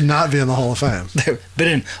 because they should not be in the Hall of Fame. They've been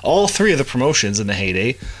in all three of the promotions in the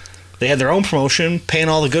heyday. They had their own promotion, paying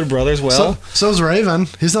all the Good Brothers well. So's Raven.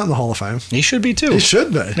 He's not in the Hall of Fame. He should be, too. He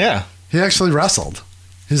should be. Yeah. He actually wrestled.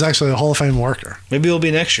 He's actually a Hall of Fame worker. Maybe it'll be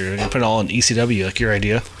next year. They're going to put it all in ECW, like your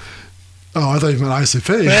idea. Oh, I thought you meant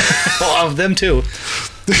ICP. Well, them, too.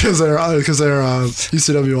 because they're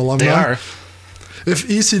ECW alumni. They are. If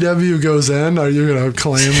ECW goes in, are you going to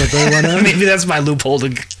claim that they went in? Maybe that's my loophole to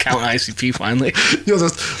count ICP finally. You'll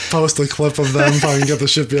just post a clip of them trying to get the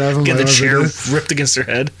shit beat out of them. Get the chair ripped against their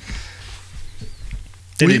head.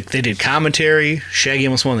 They did commentary. Shaggy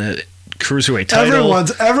almost won the Cruiserweight title.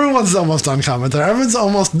 Everyone's almost done commentary. Everyone's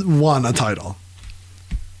almost won a title.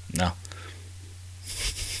 No.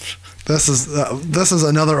 This is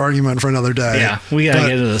another argument for another day. Yeah, we got to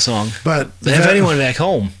get into the song. But if anyone back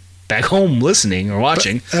home listening or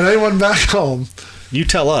watching, and anyone back home, you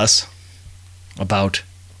tell us about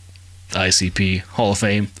the ICP Hall of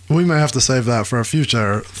Fame. We may have to save that for a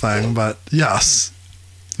future thing, but yes.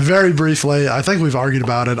 Very briefly, I think we've argued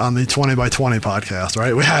about it on the 20 by 20 podcast,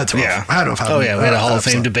 right? We had to have. We had a Hall of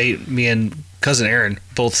Fame debate. Me and cousin Aaron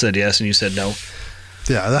both said yes, and you said no.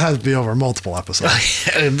 Yeah, that has to be over multiple episodes.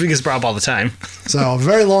 Biggest problem all the time. So,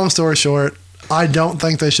 very long story short, I don't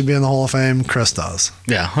think they should be in the Hall of Fame. Chris does.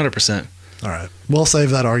 Yeah, 100%. All right. We'll save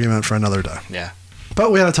that argument for another day. Yeah.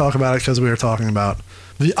 But we had to talk about it because we were talking about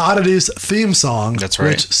the Oddities theme song. That's right.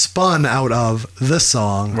 Which spun out of this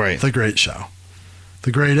song, right. The Great Show.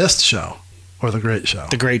 The Greatest Show. Or The Great Show.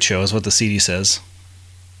 The Great Show is what the CD says.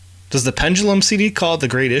 Does the Pendulum CD call it The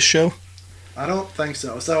Greatest Show? I don't think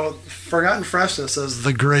so. So, Forgotten Freshness says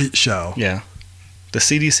The Great Show. Yeah. The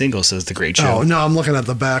CD single says The Great Show. Oh, no, I'm looking at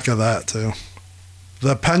the back of that, too.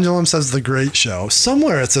 The Pendulum says The Great Show.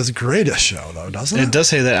 Somewhere it says Greatest Show, though, doesn't it? It does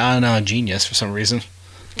say that on Genius for some reason.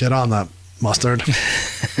 Get on that, mustard.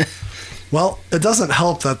 Well, it doesn't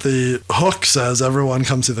help that the hook says everyone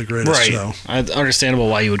come see The Greatest Show. Understandable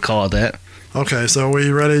why you would call it that. Okay, so are we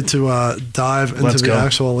ready to dive into the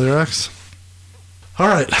actual lyrics? All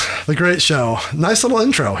right, The Great Show. Nice little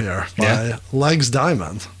intro here by Legs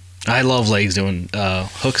Diamond. I love Legs doing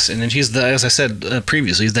hooks, and then he's as I said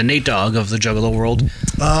previously, he's the Nate Dogg of the Juggalo world.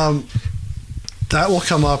 That will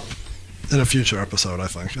come up in a future episode, I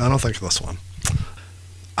think. I don't think this one.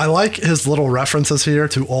 I like his little references here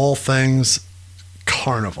to all things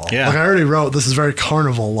carnival. Yeah. Like I already wrote, this is very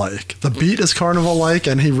carnival-like. The beat is carnival-like,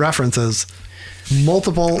 and he references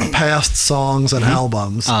multiple past songs and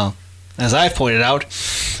albums. As I've pointed out.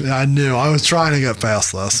 Yeah, I knew. I was trying to get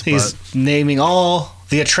past this. He's naming all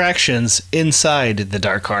the attractions inside the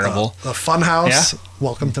Dark Carnival. The Fun House. Yeah.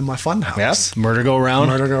 Welcome to my Fun House. Yes. Murder Go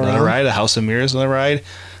Round. Another ride. The House of Mirrors, another ride.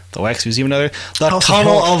 The Wax Museum, another. The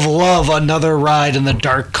Tunnel of Love, another ride in the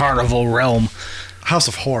Dark Carnival realm. House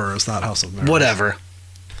of Horrors, not House of Mirrors. Whatever.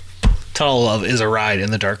 Tunnel of Love is a ride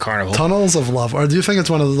in the Dark Carnival. Tunnels of Love. Or do you think it's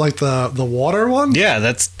one of the water one? Yeah,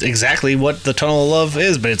 that's exactly what the Tunnel of Love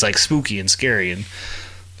is, but it's like spooky and scary, and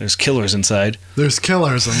there's killers inside. There's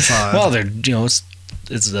killers inside. Well, they're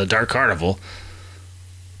it's the Dark Carnival.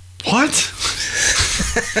 What?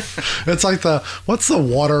 It's like what's the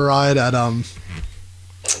water ride at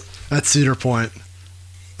Cedar Point?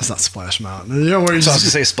 It's not Splash Mountain. You know where you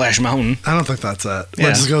just say Splash Mountain. I don't think that's it. Yeah.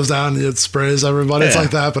 It just goes down and it sprays everybody. Yeah. It's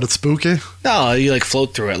like that, but it's spooky. No, you like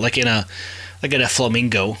float through it like in a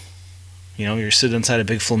flamingo. You know, you're sitting inside a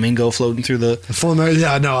big flamingo floating through the flamingo.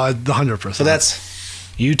 Yeah, no, 100%. But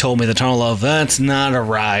you told me the Tunnel of Love. That's not a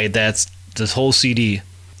ride. That's this whole CD.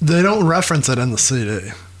 They don't reference it in the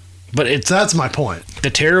CD. But that's my point. The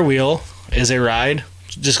Terror Wheel is a ride.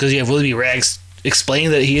 Just because you have Willie B. Rags explaining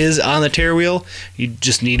that he is on the Terror Wheel, you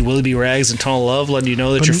just need Willie B. Rags and Tunnel of Love letting you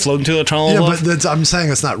know that you're floating through the Tunnel of Love. Yeah, but I'm saying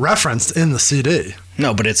it's not referenced in the CD.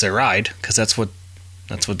 No, but it's a ride because that's what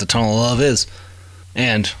the Tunnel of Love is.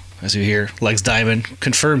 And as you hear, Legs Diamond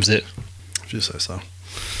confirms it. If you say so.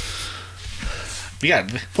 Yeah.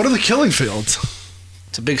 What are the killing fields?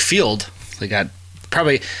 It's a big field. They got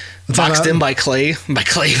probably boxed in by Clay. By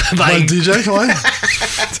DJ Clay?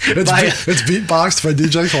 It's beatboxed by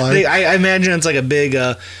DJ Clay. I imagine it's like a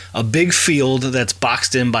big field that's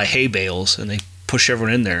boxed in by hay bales, and they push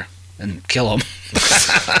everyone in there and kill them.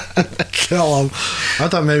 Kill them. I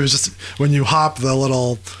thought maybe it was just when you hop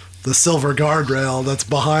the silver guardrail that's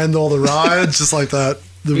behind all the rides, just like that.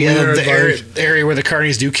 The area where the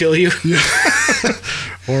carnies do kill you. Yeah.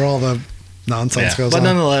 Or all the nonsense goes on. But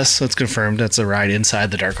nonetheless, it's confirmed that's a ride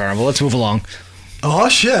inside the Dark Carnival. Let's move along. Oh,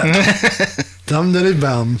 shit. Dum diddy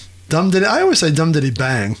bum. Dum diddy. I always say dum diddy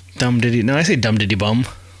bang. Dum diddy. No, I say dum diddy bum.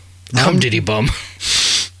 Dum diddy bum.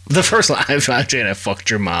 The first line, I'm trying to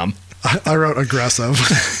fucked your mom. I wrote aggressive.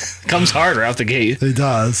 Comes harder out the gate. He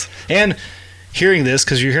does. And hearing this,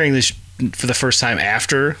 because you're hearing this for the first time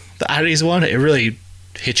after the oddities one, it really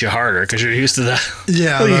hits you harder because you're used to the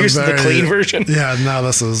you're used to the clean version. Yeah, now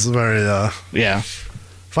this is very yeah.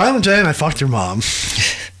 Violent J and I fucked your mom,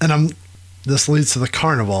 and this leads to the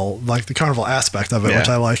carnival, like the carnival aspect of it, which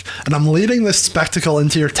I like. And I'm leading this spectacle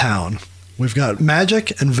into your town. We've got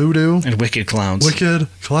magic and voodoo and wicked clowns.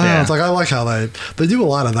 Yeah. Like I like how they do a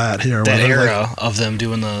lot of that here. That era of them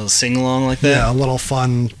doing the sing along like that. Yeah, little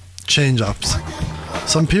fun change ups.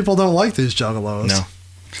 Some people don't like these juggalos. No.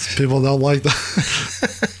 People don't like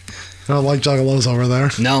the don't like juggalos over there.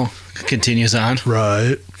 No. Continues on.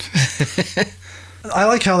 Right. I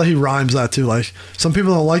like how he rhymes that too. Like some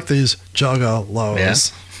people don't like these juggalos.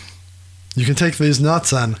 Yeah. You can take these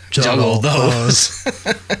nuts and juggle those.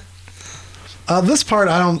 This part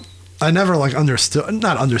I never like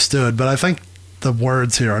not understood, but I think the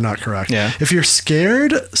words here are not correct. Yeah. If you're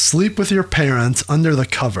scared, sleep with your parents under the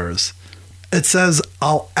covers. It says,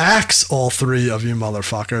 I'll axe all three of you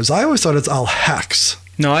motherfuckers. I always thought it's I'll hex.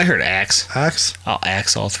 No, I heard axe. Axe? I'll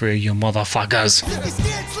axe all three of you motherfuckers.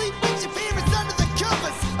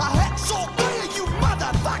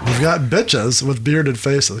 We've got bitches with bearded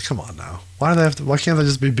faces. Come on now. Why can't they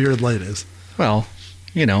just be bearded ladies? Well,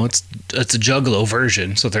 it's a juggalo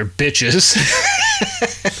version, so they're bitches.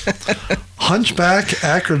 Hunchback,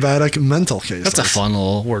 acrobatic, mental cases. That's a fun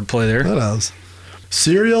little wordplay there. That is.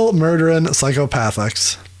 Serial murdering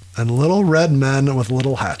psychopathics and little red men with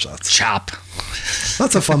little hatchets. Chop.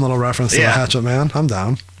 That's a fun little reference to the Hatchet Man. I'm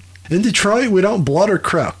down. In Detroit, we don't blood or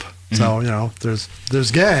crip. So,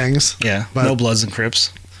 there's gangs. Yeah, no Bloods and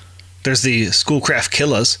Crips. There's the Schoolcraft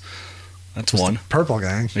Killers. That's one. Purple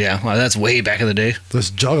Gang. Yeah, well, that's way back in the day. There's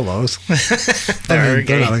Juggalos.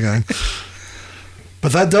 They're not a gang.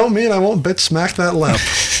 But that don't mean I won't bitch smack that lip.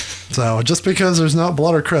 So just because there's not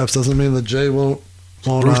blood or crips doesn't mean that Jay won't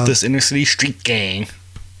Ruthless inner city street gang.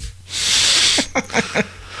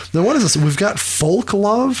 Now what is this? We've got folk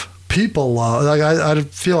love, people love. Like I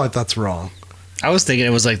feel like that's wrong. I was thinking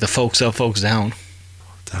it was like the folks up, folks down.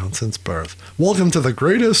 Down since birth. Welcome to the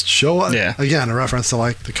greatest show. Yeah. Again, a reference to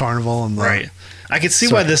like the carnival and the right. I could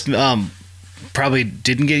see why this probably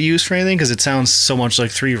didn't get used for anything because it sounds so much like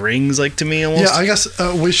Three Rings, like to me almost. Yeah, I guess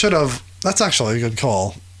we should have. That's actually a good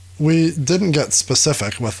call. We didn't get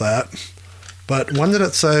specific with that, but when did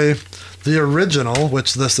it say the original,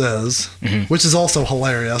 which this is, which is also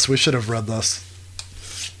hilarious. We should have read this.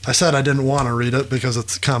 I said I didn't want to read it because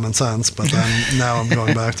it's common sense, but then now I'm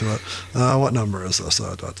going back to it. What number is this?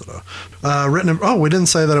 Written. We didn't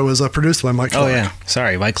say that it was produced by Mike Clark. Oh yeah,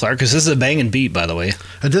 sorry, Mike Clark. Because this is a banging beat, by the way.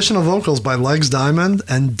 Additional vocals by Legs Diamond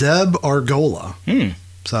and Deb Argola.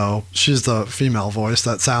 So she's the female voice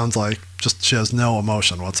that sounds like she has no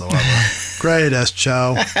emotion whatsoever. Greatest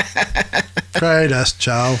show. Greatest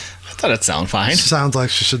show. I thought it sounded fine. She sounds like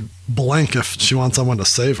she should blink if she wants someone to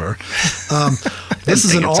save her. This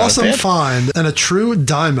is an awesome find and a true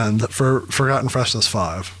diamond for Forgotten Freshness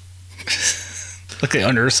 5. Like they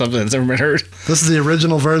unearthed something that's never been heard. This is the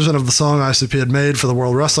original version of the song ICP had made for the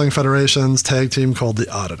World Wrestling Federation's tag team called the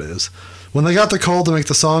Oddities. When they got the call to make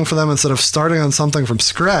the song for them, instead of starting on something from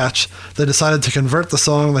scratch, they decided to convert the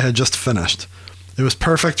song they had just finished. It was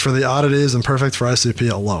perfect for the Oddities and perfect for ICP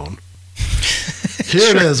alone.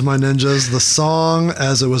 Here it is, my ninjas, the song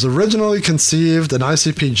as it was originally conceived in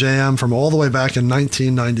ICP Jam from all the way back in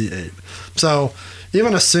 1998. So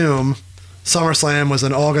even assume SummerSlam was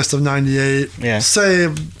in August of 98, say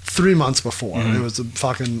 3 months before. It was a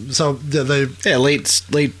fucking... So they... Yeah, late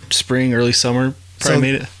spring, early summer, probably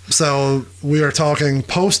made it. So we are talking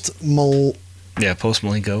post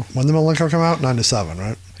Malenko. When did Malenko come out? 97,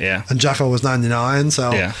 right? Yeah. And Jekyll was 99,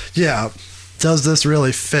 so yeah. Does this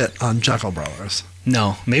really fit on Jekyll Brothers?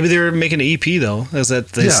 No. Maybe they were making an EP, though. Is that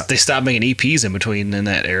they stopped making EPs in between in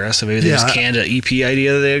that era, so maybe they just canned an EP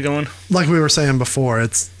idea that they had going? Like we were saying before,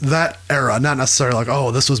 it's that era, not necessarily like,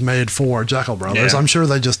 oh, this was made for Jekyll Brothers. Yeah. I'm sure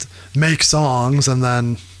they just make songs and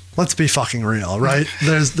then, let's be fucking real, right?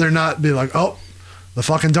 They're not be like, oh, the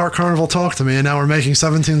fucking Dark Carnival talked to me, and now we're making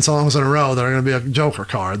 17 songs in a row that are going to be a Joker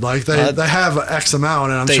card. Like, they have X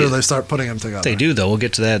amount, and I'm sure they start putting them together. They do, though. We'll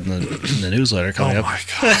get to that in the newsletter coming up. Oh, my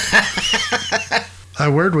God.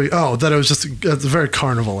 That it was just it's very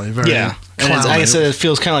carnival-y. Very and like I said, it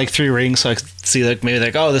feels kind of like Three Rings, so I see maybe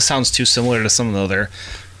this sounds too similar to some of the other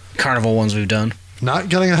carnival ones we've done. Not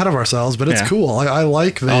getting ahead of ourselves, but it's cool. I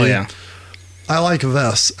like the... I like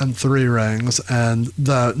this and Three Rings and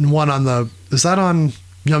the one on the... Is that on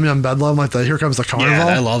Yum Yum Bedlam? Like the Here Comes the Carnival? Yeah,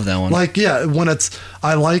 I love that one. Like, when it's...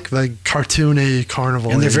 I like the cartoony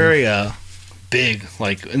carnival. And they're very big.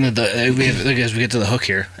 Like, as we get to the hook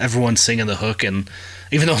here, everyone's singing the hook, and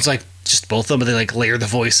even though it's like just both of them, but they like layer the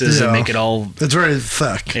voices and make it all. It's very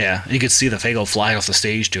thick. Yeah, you could see the Fago fly off the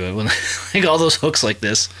stage to it when like all those hooks like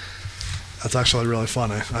this. That's actually really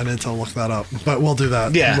funny. I need to look that up, but we'll do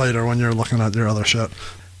that later when you're looking at your other shit.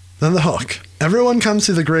 Then the hook. Everyone comes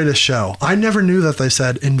to the greatest show. I never knew that they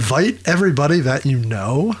said invite everybody that you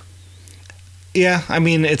know. Yeah, I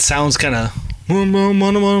mean it sounds kind of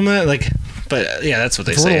like, but yeah, that's what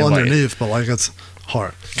they say. It's a little underneath, but like it's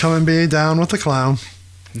hard. Come and be down with the clown.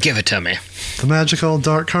 Give it to me. The magical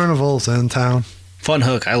dark carnival's in town. Fun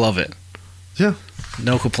hook. I love it. Yeah.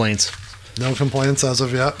 No complaints. No complaints as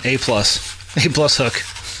of yet. A+. A+ hook.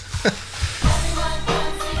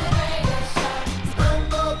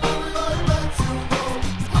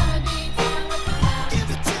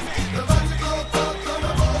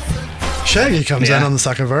 Shaggy comes in on the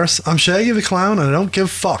second verse. I'm Shaggy the Clown, and I don't give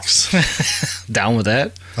fucks. Down with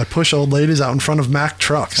that. I push old ladies out in front of Mack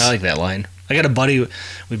trucks. I like that line. I got a buddy,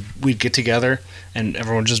 we'd get together, and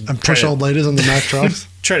everyone just... And push old ladies on the Mack trucks?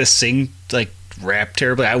 Try to sing, like, rap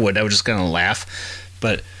terribly. I would just kind of laugh.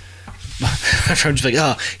 But my friend was like,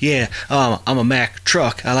 oh, yeah, I'm a Mack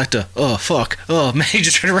truck. I like to, fuck. Oh, man, you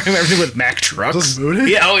just trying to rhyme everything with Mack trucks. Is this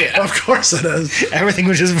Moody? Yeah, oh, yeah. Of course it is. Everything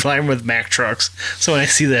was just rhyme with Mack trucks. So when I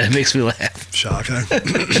see that, it makes me laugh. Shocking.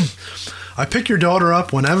 I pick your daughter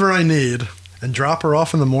up whenever I need and drop her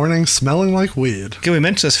off in the morning smelling like weed. Okay, we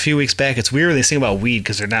mentioned this a few weeks back. It's weird when they sing about weed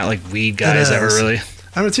because they're not like weed guys ever really.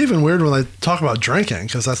 I mean, it's even weird when they talk about drinking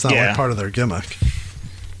because that's not like part of their gimmick.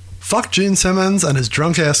 Fuck Gene Simmons and his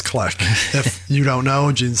drunk ass clique. If you don't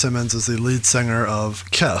know, Gene Simmons is the lead singer of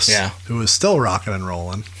Kiss, who is still rocking and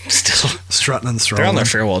rolling, still strutting and strolling. They're on their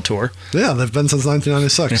farewell tour. Yeah, they've been since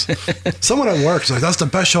 1996. Someone at work was like, "That's the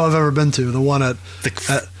best show I've ever been to." The one at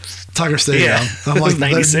Tiger Stadium. Yeah. I'm like,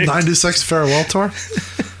 96 farewell tour.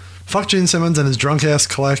 Fuck Gene Simmons and his drunk ass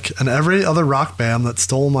clique and every other rock band that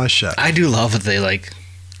stole my shit. I do love that they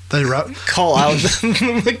call out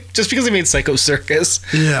like, just because they made Psycho Circus.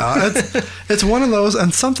 Yeah, it's one of those,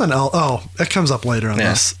 and something else. Oh, it comes up later in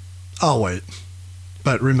this. I'll wait,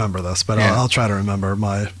 but remember this. But I'll try to remember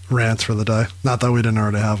my rant for the day. Not that we didn't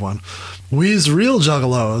already have one. We's real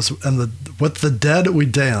juggalos, and with the dead we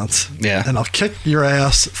dance. Yeah, and I'll kick your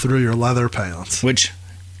ass through your leather pants. Which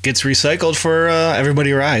gets recycled for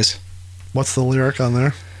Everybody Rise. What's the lyric on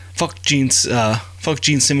there? Fuck Gene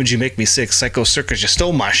Simmons, you make me sick. Psycho Circus, you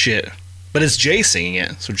stole my shit. But it's Jay singing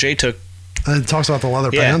it, so Jay took. And it talks about the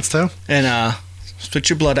leather pants too. And spit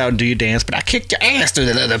your blood out and do your dance, but I kicked your ass through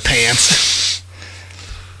the leather pants.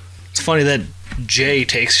 It's funny that Jay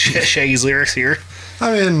takes Shaggy's lyrics here.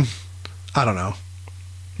 I mean, I don't know.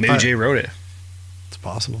 Maybe Jay wrote it. It's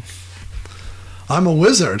possible. I'm a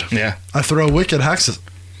wizard. Yeah. I throw wicked hexes.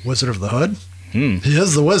 Wizard of the Hood? He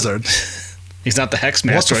is the wizard. He's not the hex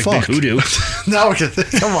master like Big Hoodoo. Now we can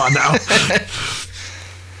come on now.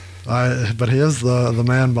 But he is the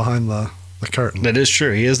man behind the curtain. That is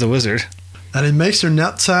true. He is the wizard. And he makes your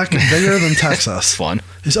nutsack bigger than Texas. Fun.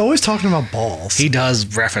 He's always talking about balls. He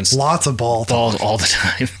does reference lots of balls all the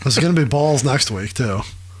time. There's going to be balls next week too.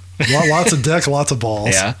 Lots of dick, lots of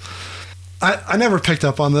balls. Yeah. I never picked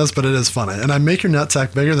up on this, but it is funny. And I make your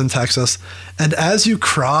nutsack bigger than Texas. And as you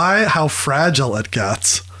cry how fragile it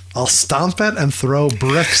gets, I'll stomp it and throw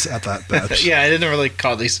bricks at that bitch. Yeah, I didn't really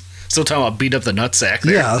call these. Still talking about beat up the nutsack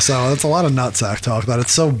there. Yeah, so it's a lot of nutsack talk, but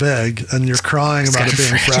it's so big and you're crying about it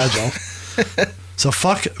being fragile. So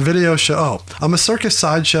fuck video show. Oh, I'm a circus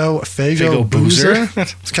sideshow Fago boozer.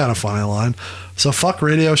 It's kind of a funny line. So fuck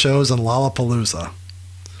radio shows and Lollapalooza.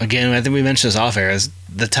 Again, I think we mentioned this off air, is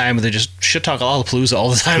the time where they just shit talk Lollapalooza all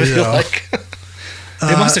the time. I feel like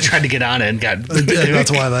they must have tried to get on it and got.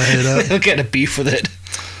 That's why they hate it. They'll get a beef with it.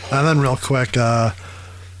 And then real quick,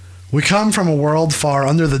 we come from a world far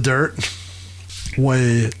under the dirt,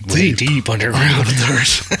 way deep underground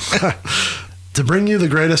dirt, to bring you the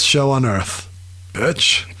greatest show on earth,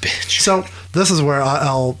 bitch. So this is where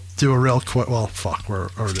I'll do a real quick. Well, fuck, we're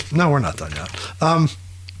not done yet.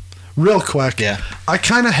 Real quick, yeah. I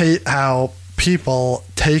kind of hate how people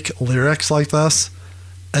take lyrics like this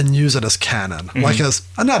and use it as canon, like as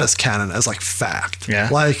not as canon, as like fact. Yeah,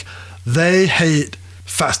 like they hate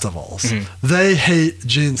festivals. They hate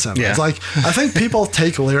Gene Simmons. Yeah. Like, I think people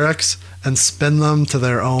take lyrics and spin them to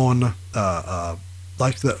their own,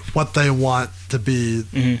 what they want to be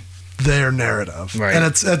their narrative. Right. And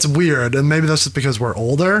it's weird. And maybe that's just because we're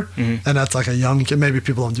older and that's like a young kid. Maybe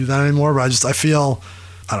people don't do that anymore, but I feel,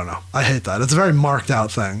 I don't know. I hate that. It's a very marked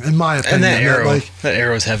out thing, in my opinion. And that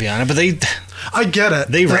arrow is heavy on it, but I get it.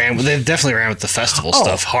 They definitely ran with the festival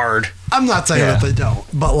stuff hard. I'm not saying that they don't,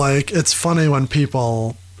 but like it's funny when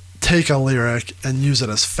people take a lyric and use it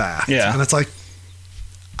as fact. Yeah. And it's like,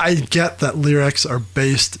 I get that lyrics are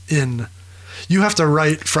based in, you have to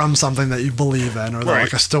write from something that you believe in, or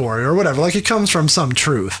like a story or whatever. Like it comes from some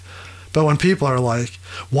truth. But when people are like,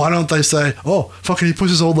 why don't they say, oh, fucking he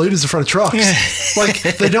pushes old ladies in front of trucks? Like,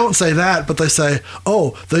 they don't say that, but they say,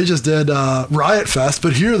 oh, they just did Riot Fest,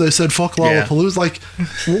 but here they said fuck Lollapalooza. Like,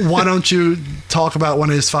 why don't you talk about when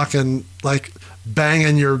he's fucking, like,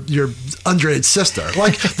 banging your underage sister?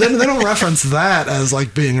 Like, they don't reference that as,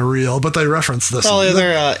 like, being real, but they reference this. Well,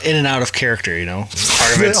 they're in and out of character, you know?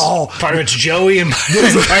 Part of it's Joey and part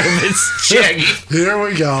of it's Shaggy. Here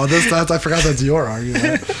we go. I forgot that's your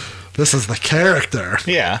argument. This is the character.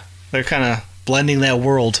 Yeah, they're kind of blending that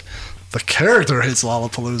world. The character hates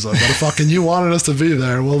Lollapalooza, but if fucking you wanted us to be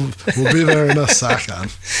there, we'll be there in a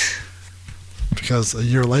second. Because a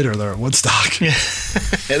year later, they're at Woodstock. Yeah.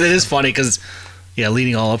 And it is funny because,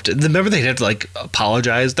 leading all up to... Remember they had to, like,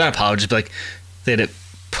 apologize? Not apologize, but, like, they had to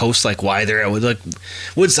post, like, why they're at... Like,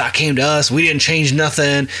 Woodstock came to us, we didn't change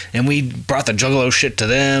nothing, and we brought the Juggalo shit to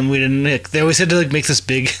them. We didn't... They always had to, like, make this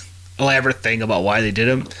big... elaborate thing about why they did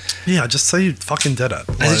them. Yeah, just say you fucking did it.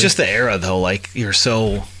 Like, it's just the era, though. Like, you're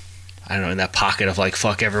so, I don't know, in that pocket of, like,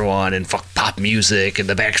 fuck everyone and fuck pop music and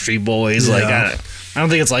the Backstreet Boys. Yeah. Like, I don't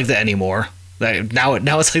think it's like that anymore. Like, now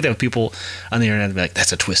it's like that with people on the internet be like,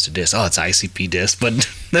 that's a twisted disc. Oh, it's ICP disc. But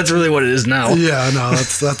that's really what it is now. Yeah, no,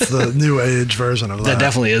 that's the new age version of that. That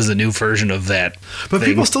definitely is the new version of that. But thing.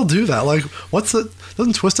 People still do that. Like,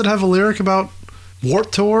 doesn't Twisted have a lyric about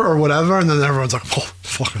Warped Tour or whatever, and then everyone's like, oh,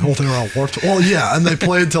 fucking whole thing around Warped Tour. Well, yeah, and they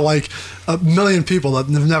played to like 1 million people that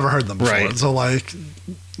have never heard them before. Right. So like,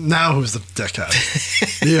 now who's the dickhead?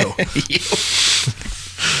 You.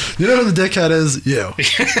 You know who the dickhead is? You.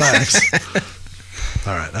 Thanks.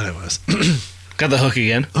 All right, anyways. Got the hook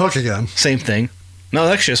again. Same thing. No,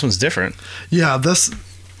 actually, this one's different. Yeah,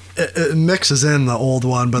 it mixes in the old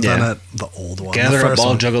one, but then the old one. Gather up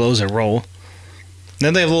all juggalos and roll.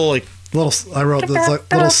 Then they have a little, I wrote this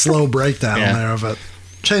like little slow breakdown there of it,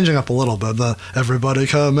 changing up a little bit. The everybody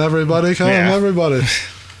come, everybody come, everybody.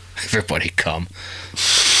 Everybody come.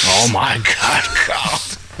 Oh my God, come.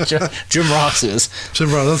 Jim Ross is.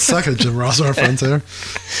 Jim Ross, that's the second Jim Ross reference here.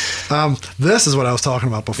 This is what I was talking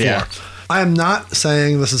about before. Yeah. I am not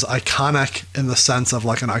saying this is iconic in the sense of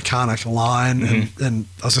like an iconic line in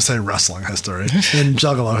I was going to say wrestling history, in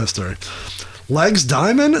Juggalo history. Legs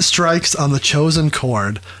Diamond strikes on the chosen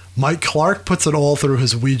chord. Mike Clark puts it all through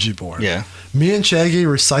his Ouija board. Yeah. Me and Shaggy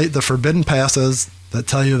recite the forbidden passes that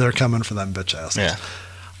tell you they're coming for them bitch asses. Yeah.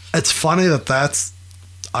 It's funny that's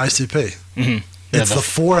ICP. Mm-hmm. It's the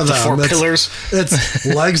four of them. The four pillars. It's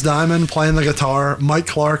Legs Diamond playing the guitar, Mike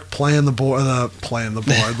Clark playing the board,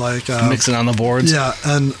 like mixing on the boards. Yeah,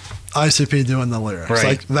 and ICP doing the lyrics. Right.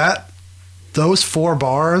 Like that. Those 4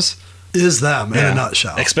 bars is them in a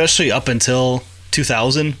nutshell. Especially up until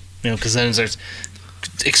 2000, because then there's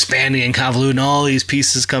expanding and convoluting, all these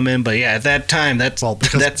pieces come in. But yeah, at that time,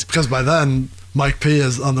 because by then Mike P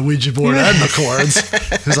is on the Ouija board and the chords.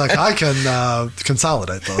 He's like, I can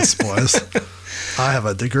consolidate those, boys. I have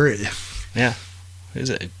a degree. Yeah, is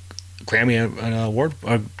it Grammy award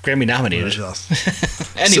or Grammy nominated?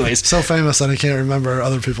 Anyways, so famous that he can't remember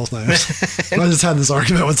other people's names. I just had this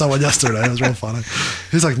argument with someone yesterday. It was real funny.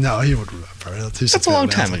 He's like, no, he would remember. That's a long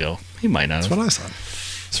time ago. He might not. That's what I said.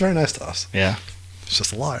 It's very nice to us. Yeah. He's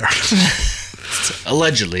just a liar.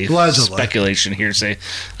 Allegedly. Speculation, hearsay.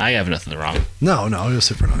 I have nothing wrong. No, he was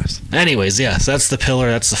super nice. Anyways, so that's the pillar.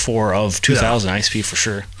 That's the 4 of 2000 ISP for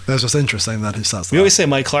sure. That's just interesting that he says that. We always say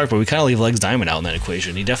Mike Clark, but we kind of leave Legs Diamond out in that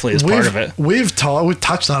equation. He definitely is part of it. We've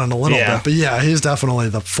touched on it a little bit, but yeah, he's definitely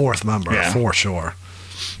the 4th member for sure.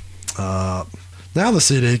 Now the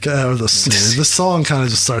song kind of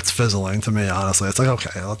just starts fizzling to me, honestly. It's like,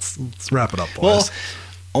 okay, let's wrap it up, boys. Well,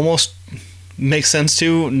 almost makes sense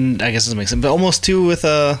too. I guess it doesn't make sense, but almost too with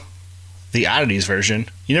the Oddities version.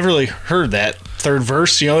 You never really heard that 3rd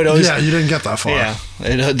verse, you didn't get that far. Yeah,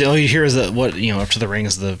 all you hear is that up to the ring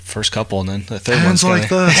is the first couple, and then the third hands one's like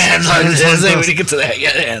this. Hands like this. When you get to that,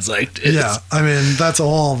 hands like this. Yeah, I mean that's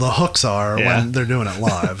all the hooks are when they're doing it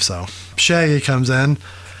live. So Shaggy comes in.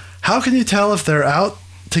 How can you tell if they're out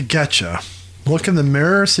to get you? Look in the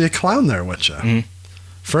mirror, see a clown there with you. Mm-hmm.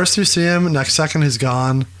 First you see him, next second he's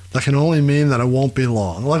gone. That can only mean that it won't be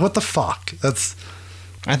long. Like, what the fuck?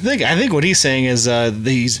 I think what he's saying is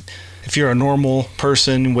if you're a normal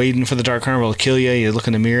person waiting for the Dark Carnival to kill you, you look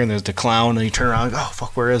in the mirror and there's the clown, and you turn around, oh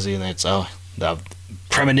fuck, where is he? And it's the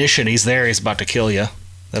premonition, he's there, he's about to kill you.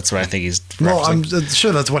 That's what I think he's. Well, I'm referencing.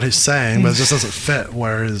 sure that's what he's saying, but it just doesn't fit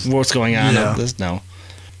where his. What's going on? Yeah. No.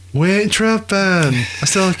 We ain't tripping. I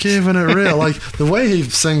still keeping it real. Like the way he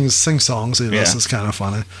sings songs, this is kind of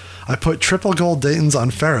funny. I put triple gold Dayton's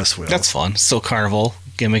on Ferris wheel. That's fun. Still carnival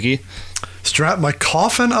gimmicky. Strap my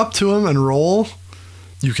coffin up to him and roll.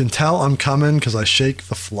 You can tell I'm coming because I shake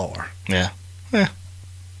the floor. Yeah.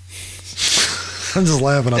 I'm just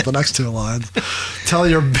laughing at the next two lines. Tell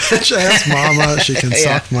your bitch ass mama she can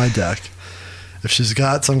suck my dick. If she's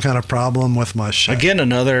got some kind of problem with my shit. Again,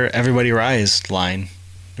 another Everybody Rise line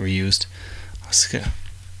reused.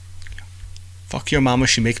 Fuck your mama,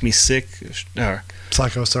 she make me sick. Or,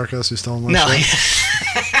 Psycho Circus, you stole my shit?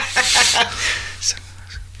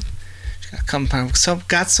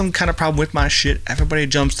 Got some kind of problem with my shit. Everybody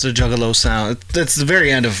jumps to the Juggalo sound. That's the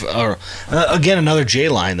very end of again another J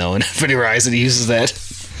line though in Everybody Rise, and he uses that.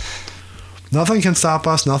 Nothing can stop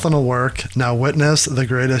us. Nothing will work. Now witness the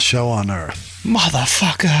greatest show on earth,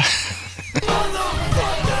 motherfucker.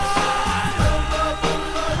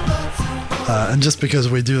 And just because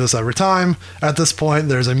we do this every time, at this point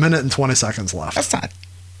there's 1 minute and 20 seconds left. That's not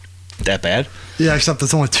that bad. Yeah, except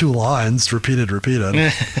it's only 2 lines repeated.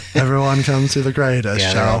 Everyone comes to the greatest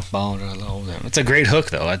show. It's a great hook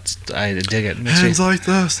though. I dig it. Hands like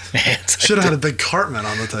this. Should have had a big Cartman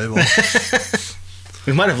on the table.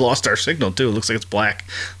 We might have lost our signal too. It looks like it's black.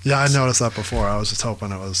 Yeah, I noticed that before. I was just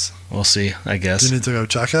hoping it was. We'll see, I guess. Do you need to go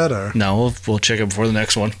check it or? No, we'll check it before the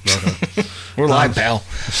next one. Okay. We're live, pal.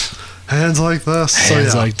 Hands like this.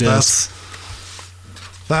 Hands like this.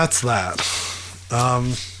 That's that.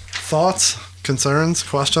 Thoughts, concerns,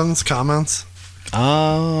 questions, comments?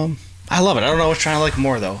 I love it. I don't know which one I like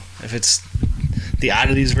more though. If it's the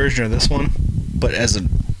Oddities version or this one, but as a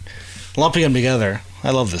lumping them together,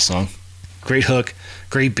 I love this song. Great hook,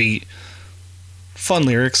 great beat, fun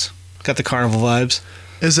lyrics, got the carnival vibes.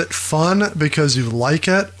 Is it fun because you like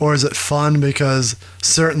it, or is it fun because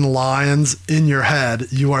certain lines in your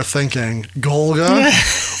head you are thinking Golga,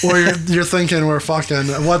 or you're thinking we're fucking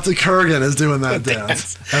what the Kurgan is doing that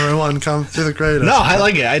dance? Everyone come to the greatest. No, I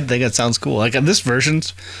like it. I think it sounds cool. Like this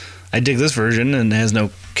version's, I dig this version, and it has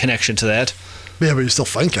no connection to that. Yeah, but you still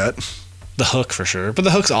think it. The hook for sure, but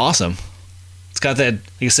the hook's awesome. It's got that. Like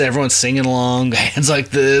you said, everyone's singing along, hands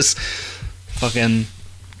like this, fucking.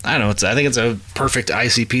 I don't know. I think it's a perfect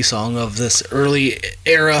ICP song of this early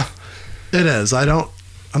era. It is. I'm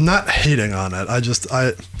not hating on it.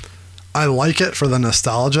 I like it for the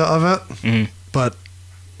nostalgia of it. Mm-hmm. But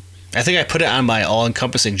I think I put it on my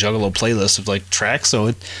all-encompassing Juggalo playlist of like tracks.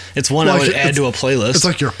 So it's one I would add to a playlist. It's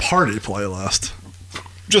like your party playlist.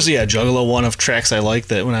 Just Juggalo one of tracks I like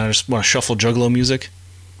that when I just want to shuffle Juggalo music.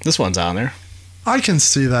 This one's on there. I can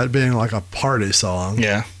see that being like a party song.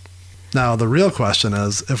 Yeah. Now, the real question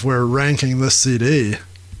is, if we're ranking this CD,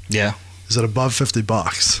 is it above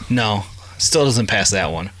 $50? No, still doesn't pass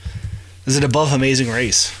that one. Is it above Amazing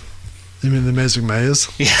Race? You mean The Amazing Maze?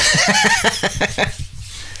 Yeah.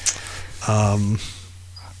 I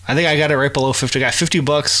think I got it right below 50. I got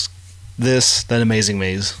 $50 this, then Amazing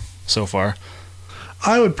Maze so far.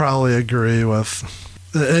 I would probably agree with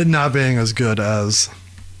it not being as good as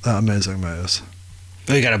Amazing Maze.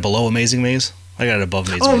 Oh, you got it below Amazing Maze? I got it above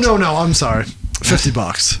Amazing Maze. Oh, no, I'm sorry.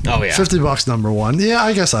 $50. Oh, yeah. $50 number 1. Yeah,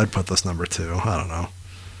 I guess I'd put this number 2. I don't know.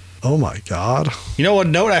 Oh, my God. You know what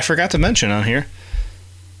note I forgot to mention on here?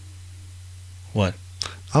 What?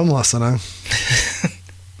 I'm listening.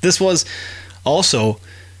 This was also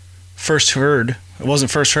first heard. It wasn't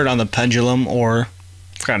first heard on the Pendulum or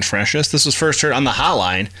Forgotten Freshness. This was first heard on the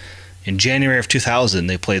Hotline in January of 2000.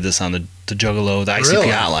 They played this on the Juggalo, the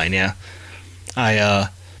ICP Hotline, yeah. I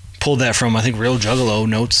pulled that from, I think, Real Juggalo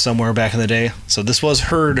notes somewhere back in the day. So this was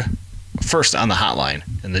heard first on the Hotline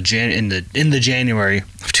in the January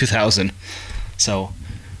of 2000. So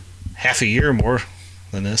half a year more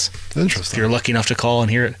than this. Interesting. If you're lucky enough to call and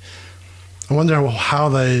hear it. I wonder how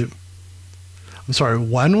they... I'm sorry,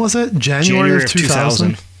 when was it? January of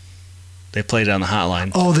 2000? They played it on the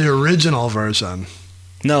Hotline. Oh, the original version.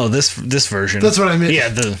 No, this version. That's what I mean.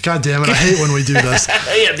 Yeah, God damn it, I hate when we do this.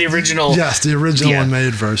 Yeah, the original. Yes, the original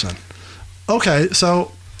unmade version. Okay,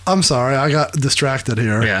 so I'm sorry, I got distracted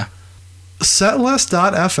here. Yeah.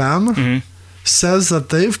 Setlist.fm says that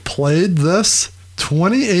they've played this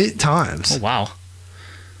 28 times. Oh, wow.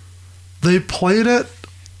 They played it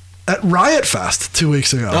at Riot Fest 2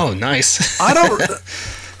 weeks ago. Oh, nice. I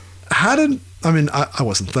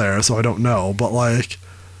wasn't there, so I don't know, but like...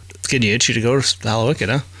 It's getting you itchy to go to Halloween,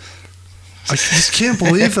 huh? I just can't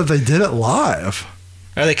believe that they did it live.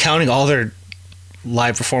 Are they counting all their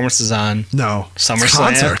live performances on SummerSlam?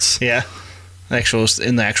 Concerts. Yeah.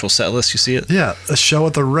 In the actual set list, you see it? Yeah, a show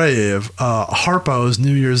at the Rave, Harpo's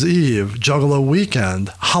New Year's Eve, Juggalo Weekend,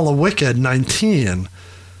 Hallowicked 19,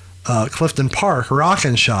 Clifton Park,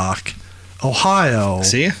 Rockin' Shock, Ohio.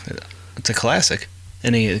 See? It's a classic.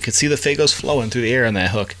 And you could see the Fagos flowing through the air on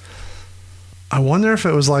that hook. I wonder if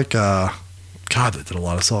it was like, God, they did a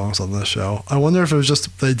lot of songs on this show. I wonder if it was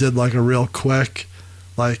just, they did like a real quick,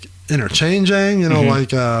 like interchanging, you know,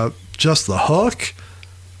 like just the hook.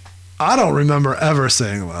 I don't remember ever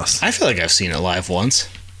seeing this. I feel like I've seen it live once,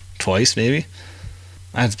 twice maybe.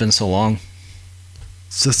 It's been so long.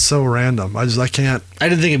 It's just so random. I can't. I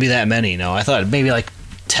didn't think it'd be that many. No, I thought maybe like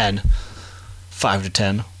 10, 5 to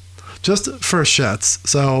 10. Just for shits.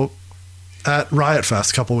 So at Riot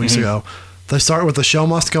Fest a couple weeks ago, they start with The Show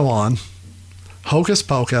Must Go On, Hocus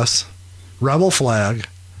Pocus, Rebel Flag,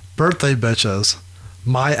 Birthday Bitches,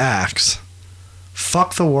 My Axe,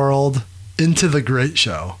 Fuck the World, Into the Great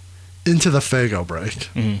Show, Into the Fago Break.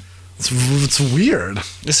 It's weird.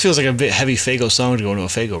 This feels like a bit heavy Fago song to go into a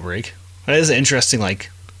Fago break. It is an interesting like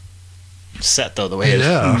set though, the way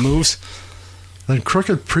it moves. And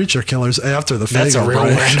Crooked Preacher Killers after the Fago That's a real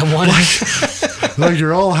break. random one. Like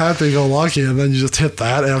you're all happy-go-lucky, and then you just hit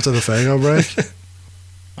that after the Fago break.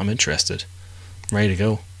 I'm interested. I'm ready to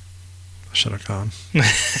go. I should have gone.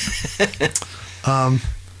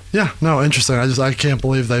 Yeah, no, interesting. I can't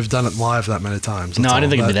believe they've done it live that many times. No, I didn't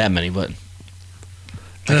think it'd be that many, but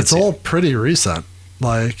and it's all pretty recent,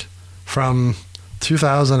 like from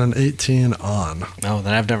 2018 on. No,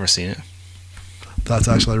 then I've never seen it. That's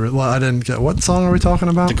actually well, I didn't get. What song are we talking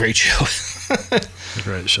about? The Great Show. The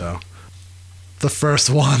Great Show. The first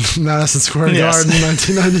one, Madison Square Garden,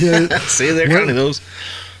 1998. See, they're kind of those.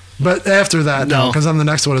 But after that, no, because then the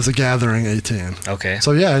next one is The Gathering 18. Okay.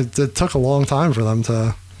 So yeah, it took a long time for them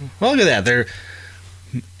to. Well, look at that. They're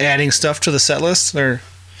adding stuff to the set list. They're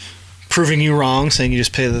proving you wrong, saying you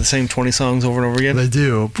just play the same 20 songs over and over again. They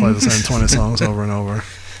do play the same 20 songs over and over.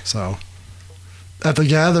 So at The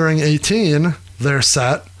Gathering 18, their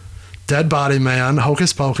set, Dead Body Man,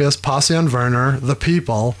 Hocus Pocus, Posse on Werner, The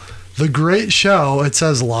People, The Great Show, it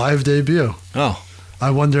says live debut. Oh. I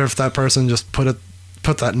wonder if that person just put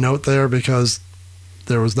that note there because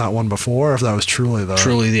there was not one before, if that was truly the...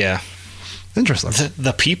 Truly, yeah. Interesting.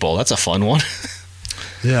 The People, that's a fun one.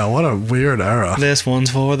 Yeah, what a weird era. This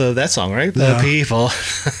one's for that song, right? The People.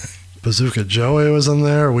 Bazooka Joey was in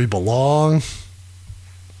there. We Belong.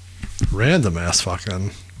 Random ass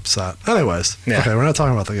fucking set. Anyways, okay, we're not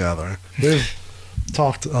talking about The Gathering. We've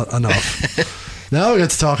talked enough. Now we get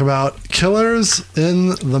to talk about Killers in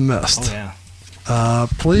the Mist. Oh, yeah.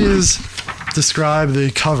 Please describe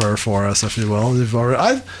the cover for us, if you will.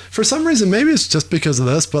 For some reason, maybe it's just because of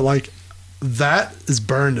this, but like that is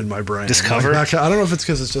burned in my brain. This cover? Like, I don't know if it's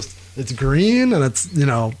because it's green and it's, you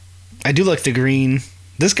know. I do like the green.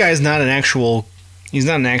 This guy's not an actual. He's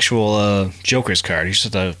not an actual Joker's card. He's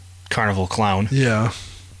just a carnival clown. Yeah.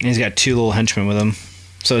 And he's got two little henchmen with him.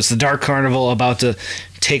 So it's the Dark Carnival about to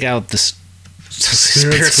take out the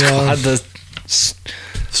Spirit Squad. The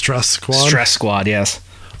Stress Squad. Stress Squad, yes.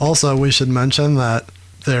 Also, we should mention that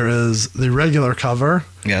there is the regular cover.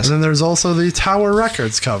 Yes. And then there's also the Tower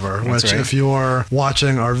Records cover, That's which right. if you're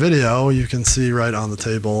watching our video, you can see right on the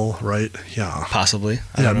table right here. Possibly.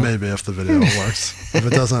 I Yeah, don't know. maybe if the video works. If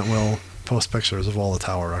it doesn't, we'll post pictures of all the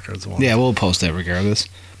Tower Records ones. Yeah, we'll post that regardless.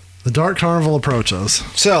 The Dark Carnival approaches.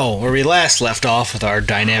 So, where we last left off with our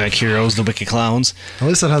dynamic heroes, the Wicked Clowns. At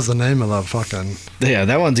least it has the name of the fucking... Yeah,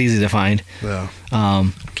 that one's easy to find. Yeah.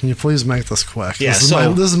 Can you please make this quick? Yeah, this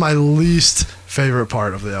is my least favorite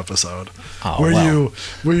part of the episode. Oh, where well.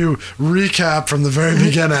 you recap from the very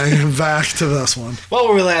beginning back to this one. Well,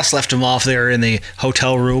 where we last left him off there in the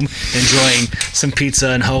hotel room, enjoying some pizza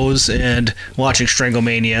and hose and watching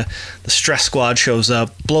Stranglemania. The Stress Squad shows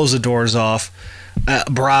up, blows the doors off.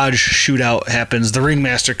 Barrage shootout happens. The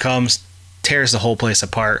ringmaster comes, tears the whole place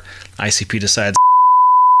apart. ICP decides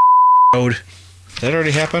road. Did that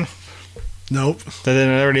already happen? Nope. That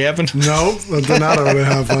didn't already happen? Nope, that did not already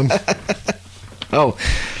happen. Oh.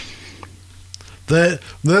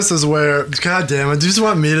 This is where, god damn it, do you just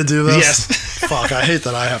want me to do this? Yes. Fuck, I hate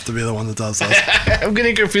that I have to be the one that does this. I'm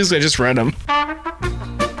getting confused. I just read them.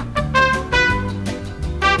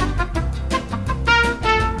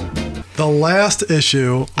 The last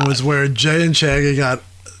issue was where Jay and Shaggy got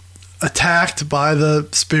attacked by the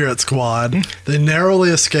Spirit Squad. They narrowly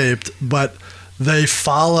escaped, but they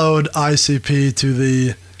followed ICP to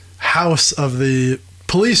the house of the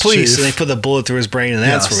police and chief. they put the bullet through his brain, and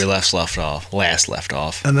that's Yes. where we left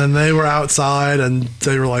off. And then they were outside, and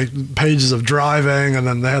they were like pages of driving, and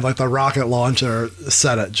then they had like the rocket launcher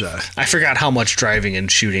set at Jay. I forgot how much driving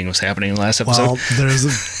and shooting was happening in the last episode. Well, there's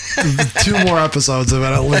 2 more episodes of it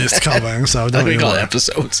at least coming, so don't we even call it worry.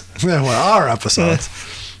 episodes. Yeah, well, our episodes.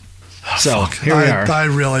 So here we are. I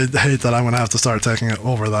really hate that I'm going to have to start taking it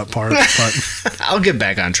over that part, but I'll get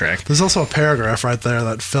back on track. there's also a paragraph right there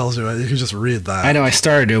that fills you. You can just read that. I know I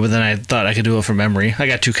started to, but then I thought I could do it from memory. I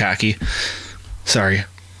got too cocky. Sorry.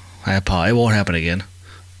 I apologize. It won't happen again.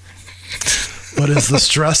 But is the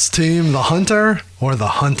stress team the hunter or the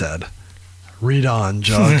hunted? Read on,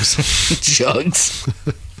 Jugs. Jugs.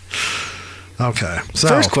 Okay. So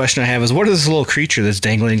First question I have is, what is this little creature that's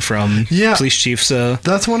dangling from police chief's...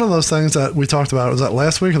 that's one of those things that we talked about. Was that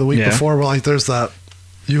last week or the week before? Where like there's that...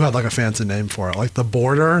 You had like a fancy name for it. Like the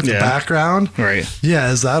border, the background. Right.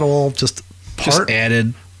 Yeah, is that all just part... Just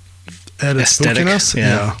added aesthetic. spookiness?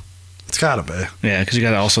 Yeah. It's got to be. Yeah, because you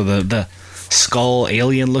got also the skull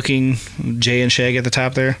alien looking Jay and Shag at the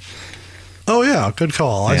top there. Oh, yeah. Good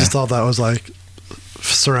call. I Yeah. just thought that was like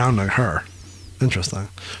surrounding her. Interesting.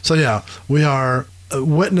 So, yeah, we are a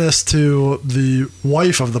witness to the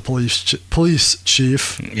wife of the police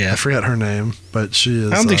chief. Yeah. I forget her name, but she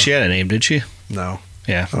is... I don't think she had a name, did she? No.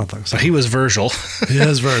 Yeah. I don't think so. But he was Virgil. He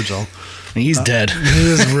is Virgil. And he's dead.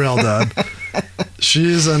 He is real dead.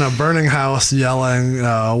 She's in a burning house yelling,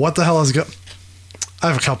 what the hell is I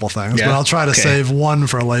have a couple things, Yeah. but I'll try to Okay. save one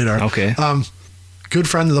for later. Okay. Good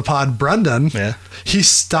friend of the pod, Brendan. Yeah. He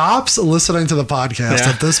stops listening to the podcast Yeah.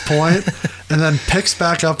 at this point and then picks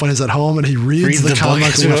back up when he's at home and he reads the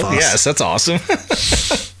comics with us. Yes, that's awesome.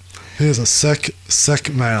 He is a sick,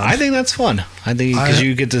 sick man. I think that's fun. I think because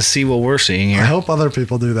you get to see what we're seeing here. I hope other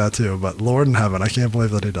people do that too, but Lord in heaven, I can't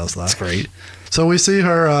believe that he does that. That's great. So we see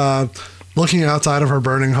her looking outside of her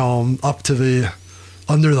burning home up to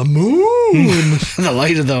under the moon. The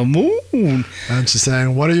light of the moon. And she's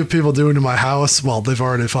saying, what are you people doing to my house? Well, they've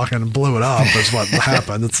already fucking blew it up is what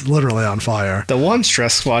happened. It's literally on fire. The one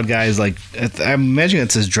stress squad guy is like, I imagine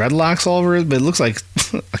it's his dreadlocks all over it, but it looks like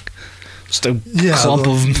just a clump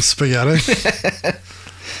of spaghetti.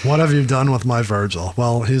 What have you done with my Virgil?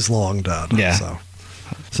 Well, he's long dead. Yeah.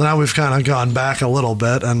 So now we've kind of gone back a little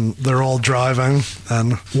bit, and they're all driving,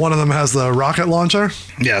 and one of them has the rocket launcher.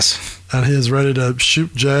 Yes. And he is ready to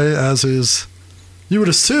shoot Jay as he's, you would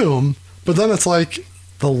assume, but then it's like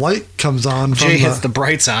the light comes on from Jay hits the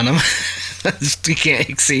brights on him. You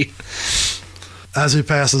can't see. As he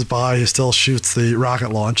passes by, he still shoots the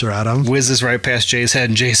rocket launcher at him. Whizzes right past Jay's head,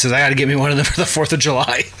 and Jay says, I got to get me one of them for the 4th of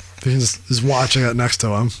July. He's watching it next to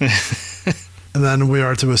him. And then we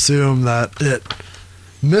are to assume that it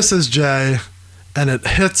misses Jay and it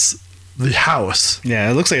hits the house.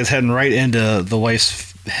 Yeah, it looks like it's heading right into the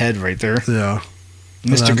wife's head right there. Yeah.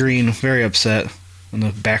 Mr. Green, very upset in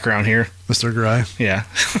the background here. Mr. Gray. Yeah.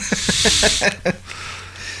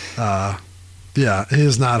 Yeah, he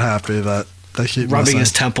is not happy that they keep rubbing missing.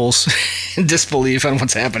 his temples in disbelief on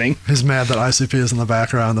what's happening. He's mad that ICP is in the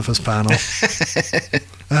background of his panel.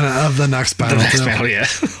 And of the next panel, The next too. panel, yeah.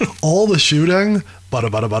 All the shooting, bada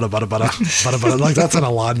bada bada bada bada bada bada. Like that's in a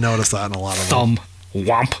lot. Notice that in a lot of them. Thumb,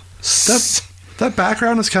 womp. That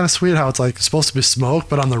background is kind of sweet. How it's like supposed to be smoke,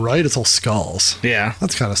 but on the right it's all skulls. Yeah,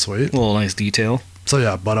 that's kind of sweet. A little nice detail. So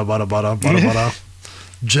yeah, bada bada bada bada bada.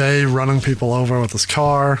 Jay running people over with his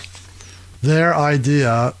car. Their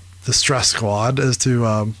idea, the stress squad, is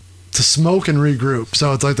to smoke and regroup.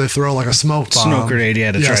 So it's like they throw like a smoke bomb. Smoke grenade,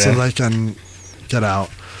 yeah, to try so to... they can get out.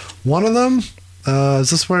 One of them, is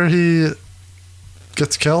this where he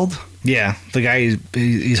gets killed? Yeah, the guy,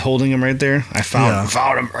 he's holding him right there. I found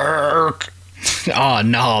him. Oh,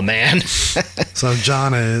 no, man. So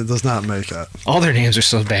Johnny does not make it. All their names are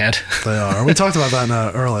so bad. They are. We talked about that in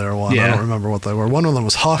an earlier one. Yeah. I don't remember what they were. One of them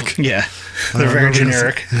was Huck. Yeah, they're very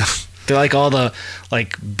generic. They're like all the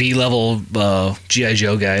B-level G.I.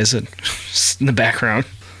 Joe guys in the background.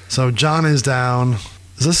 So Johnny's down.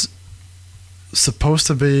 Is this supposed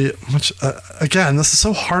to be... Which, again, this is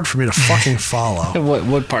so hard for me to fucking follow.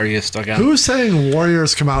 What part are you stuck on? Who's saying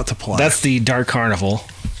Warriors come out to play? That's the Dark Carnival.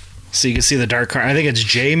 So you can see the Dark Carnival. I think it's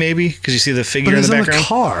Jay, maybe, because you see the figure in the background. But he's in the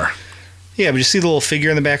car. Yeah, but you see the little figure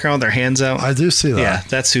in the background with their hands out? I do see that. Yeah,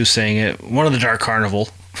 that's who's saying it. One of the Dark Carnival.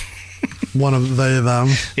 One of they, them.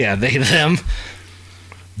 Yeah, they, them.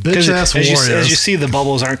 Bitch-ass Warriors. As you see, the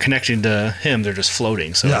bubbles aren't connecting to him. They're just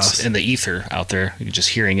floating. So Yes. it's in the ether out there. You're just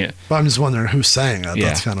hearing it. But I'm just wondering who's saying it. Yeah.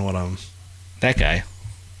 That's kind of what I'm... That guy.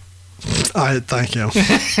 Thank you.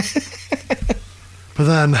 But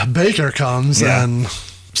then Baker comes and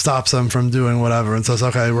stops them from doing whatever and says,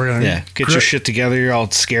 okay, we're going to... get your shit together. You're all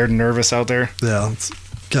scared and nervous out there. Yeah, let's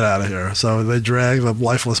get out of here. So they drag the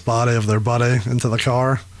lifeless body of their buddy into the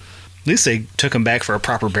car. At least they took him back for a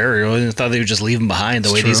proper burial. I thought they would just leave him behind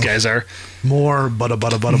the way these guys are. More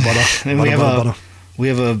butter. And we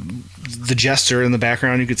have the jester in the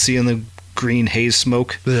background you could see in the green haze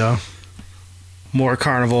smoke. Yeah. More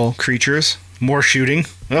carnival creatures. More shooting.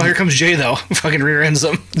 Oh, here comes Jay, though. Fucking rear ends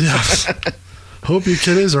them. Yeah. Hope you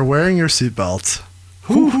kiddies are wearing your seatbelts.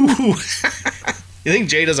 Hoo hoo hoo. You think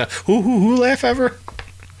Jay does a hoo hoo hoo laugh ever?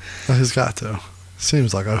 He's got to.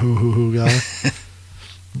 Seems like a hoo hoo hoo guy.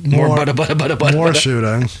 More More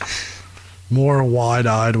shooting. More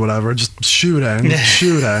wide-eyed, whatever. Just shooting. And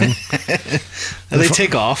they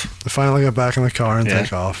take off. They finally get back in the car and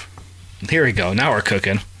take off. Here we go. Now we're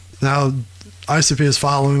cooking. Now, ICP is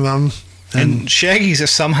following them. And Shaggy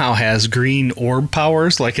just somehow has green orb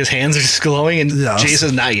powers. Like his hands are just glowing. And Jay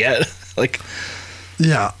says, not yet.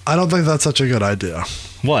 Yeah, I don't think that's such a good idea.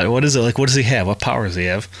 What is it? Like, what does he have? What powers does he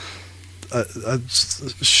have?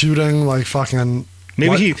 Shooting, like fucking...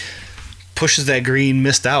 Maybe he pushes that green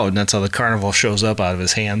mist out, and that's how the carnival shows up out of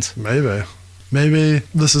his hands. Maybe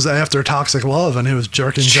this is after Toxic Love, and he was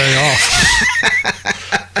jerking Jay off.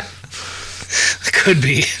 Could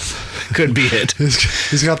be it.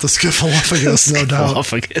 He's got the skiffalophagus, no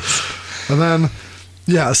doubt. And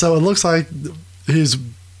then, so it looks like he's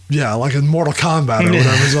like in Mortal Kombat or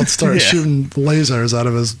whatever. He's about to start shooting lasers out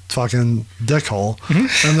of his fucking dick hole,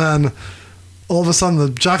 and then all of a sudden the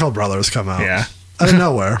Jekyll brothers come out. Yeah. Out of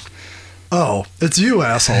nowhere. Oh, it's you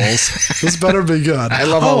assholes. This better be good. I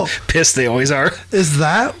love how pissed they always are.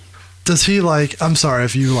 Does he I'm sorry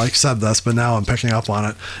if you said this, but now I'm picking up on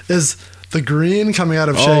it. Is the green coming out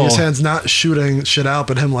of Shaggy's hands not shooting shit out,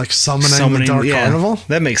 but him summoning the Dark Carnival?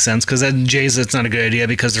 That makes sense, because then Jay's, that's not a good idea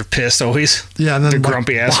because they're pissed always. Yeah, and then they're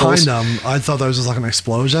grumpy assholes. Behind them, I thought that was just an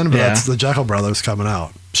explosion, but that's the Jekyll brothers coming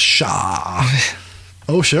out. Shah.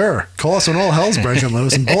 Oh, sure. Call us when all hell's breaking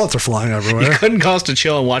loose and bullets are flying everywhere. You couldn't call us to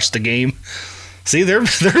chill and watch the game. See, they're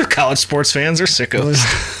college sports fans. They're sickos.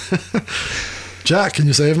 Jack, can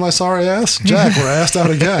you save my sorry ass? Jack, we're assed out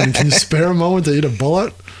again. Can you spare a moment to eat a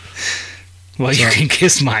bullet? Well, you can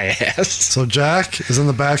kiss my ass. So Jack is in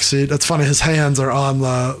the back seat. It's funny. His hands are on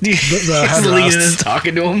the He's leaning and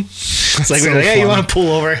talking to him. It's like, so hey, you want to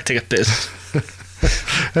pull over? Take a piss.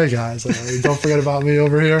 Hey, guys. Don't forget about me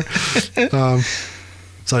over here.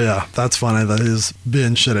 So, yeah, that's funny that he's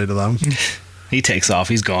being shitty to them. He takes off.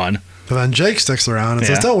 He's gone. But then Jake sticks around and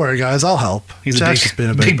says, don't worry, guys, I'll help. He's Jack's just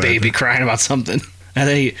being a big baby crying about something. And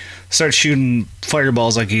then he starts shooting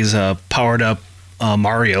fireballs like he's powered up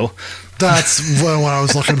Mario. That's what I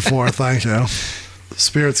was looking for. Thank you.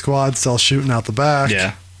 Spirit Squad still shooting out the back.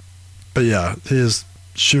 Yeah. But yeah, he is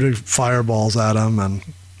shooting fireballs at him. And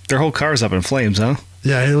their whole car's up in flames, huh?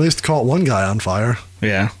 Yeah, he at least caught one guy on fire.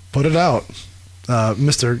 Yeah. Put it out.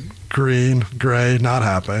 Mr. Gray, not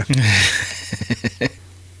happy.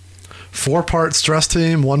 4-part stress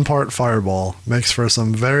team, 1-part fireball. Makes for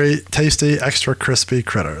some very tasty, extra crispy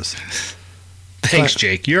critters. Thanks,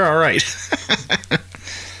 Jake. You're all right.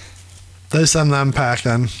 They send them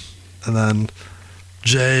packing, and then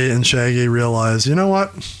Jay and Shaggy realize, you know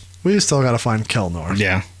what? We still got to find Kilnor.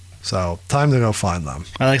 Yeah. So, time to go find them.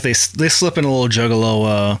 I like they slip in a little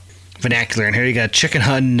juggalo vernacular in here. You got Chicken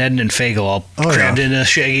Hut, Ned, and Fagel all crammed into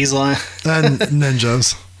Shaggy's line. And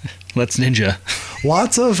ninjas. Let's ninja.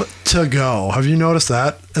 Lots of to go. Have you noticed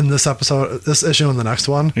that in this episode, this issue and the next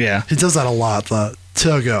one? Yeah. He does that a lot, the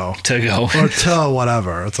to go. To go. Or to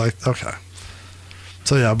whatever. It's like, okay.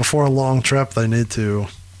 So yeah, before a long trip, they need to...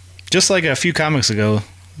 Just like a few comics ago,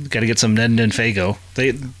 got to get some Ned and Fago.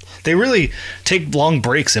 They really take long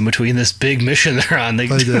breaks in between this big mission they're on. They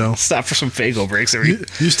do. Stop for some Fago breaks.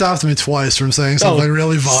 You stopped me twice from saying something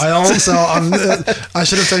really vile, so I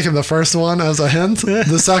should have taken the first one as a hint.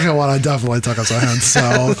 The second one I definitely took as a hint.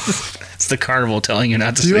 So it's the carnival telling you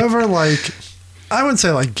not to. Do you ever I wouldn't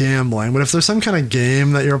say gambling, but if there's some kind of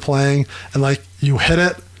game that you're playing and you hit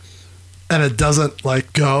it and it doesn't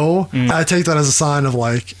go, I take that as a sign of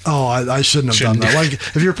I shouldn't have done that.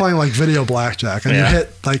 If you're playing video blackjack and you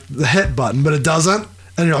hit the hit button, but it doesn't,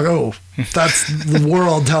 and you're like, oh, that's the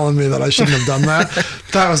world telling me that I shouldn't have done that.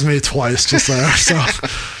 That was me twice just there. So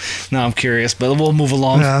now I'm curious, but we'll move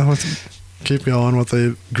along. Yeah, keep going with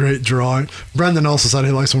the great drawing. Brendan also said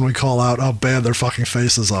he likes when we call out how bad their fucking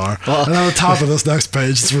faces are. Well, and on the top of this next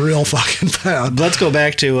page, it's real fucking bad. Let's go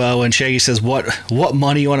back to when Shaggy says, what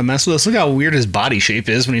money you want to mess with us? Look how weird his body shape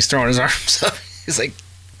is when he's throwing his arms up. He's like...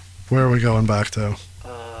 Where are we going back to?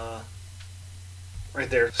 Right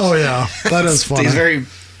there. Oh, yeah. That is funny. He's very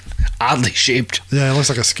Oddly shaped. Yeah, it looks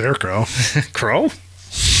like a scarecrow. Crow?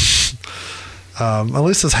 At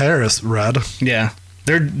least his hair is red. Yeah.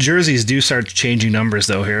 Their jerseys do start changing numbers,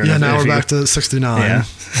 though, here. Yeah, now we're back to 69, Yeah.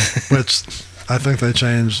 which I think they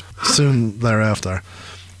changed soon thereafter.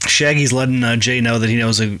 Shaggy's letting Jay know that he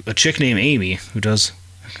knows a chick named Amy who does.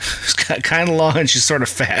 She's kind of long and she's sort of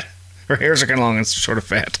fat. Her hairs are kind of long and sort of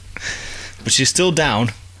fat. But she's still down.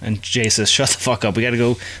 And Jay says, shut the fuck up. We got to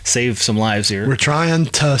go save some lives here. We're trying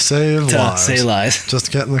to save lives. Save lives.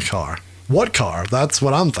 Just get in the car. What car? That's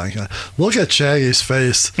what I'm thinking. Look at Shaggy's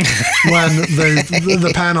face when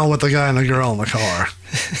the panel with the guy and the girl in the car.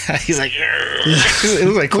 He's like, it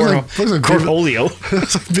looks like Cornholio.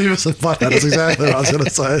 It's like Beavis and Butthead. That's exactly what I was going to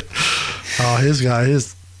say. Oh,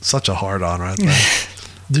 he's such a hard-on right there.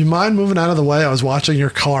 Do you mind moving out of the way? I was watching your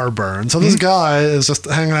car burn. So this guy is just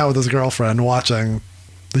hanging out with his girlfriend watching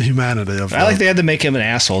the humanity of I like they had to make him an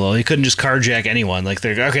asshole, though. He couldn't just carjack anyone. Like,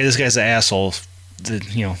 they're okay, this guy's an asshole.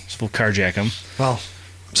 We'll carjack him. Well,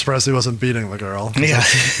 I'm surprised he wasn't beating the girl. Yeah.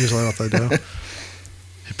 That's usually what they do.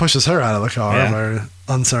 He pushes her out of the car very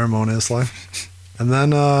unceremoniously. And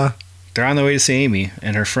then they're on their way to see Amy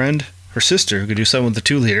and her friend, her sister, who could do something with the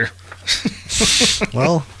 2-liter.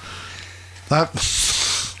 Well,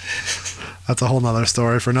 that's a whole nother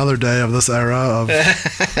story for another day of this era of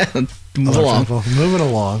moving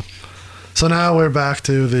along. So now we're back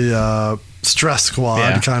to the stress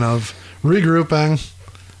squad kind of regrouping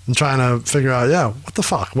and trying to figure out, what the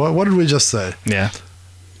fuck? What did we just say? Yeah.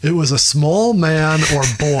 It was a small man or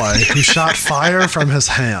boy who shot fire from his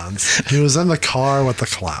hands. He was in the car with the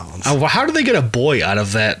clowns. Oh, well, how did they get a boy out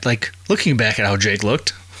of that? Like, looking back at how Jake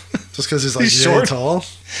looked. Just because he's like short, tall?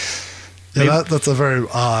 Yeah, that's a very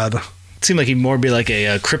odd... It seemed like he'd more be like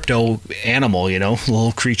a crypto animal, a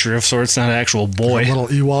little creature of sorts, not an actual boy. A little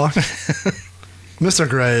Ewok. Mr.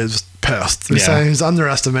 Graves pissed. He's saying he's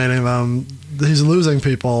underestimating them. He's losing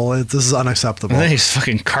people. This is unacceptable. And then he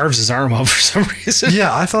fucking carves his arm up for some reason.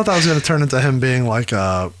 Yeah, I thought that was going to turn into him being like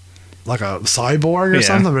a cyborg or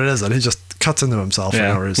something, but it isn't. He just cuts into himself for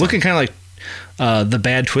no reason. Looking kind of like the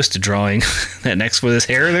bad Twisted drawing that next with his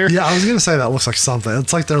hair there. Yeah, I was going to say that looks like something.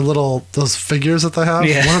 It's like those figures that they have.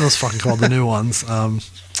 Yeah. One of those fucking called the new ones.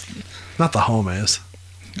 Not the homies.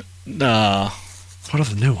 What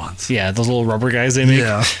are the new ones? Yeah, those little rubber guys they make.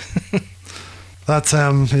 Yeah. That's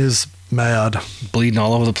him. He's mad. Bleeding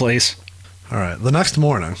all over the place. All right. The next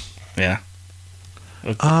morning. Yeah.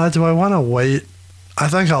 Do I want to wait? I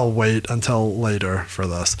think I'll wait until later for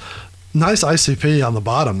this. Nice ICP on the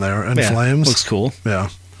bottom there in flames. Looks cool. Yeah.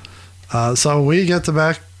 So we get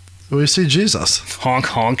we see Jesus. Honk,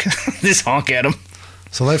 honk. Just honk at him.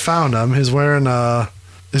 So they found him. He's wearing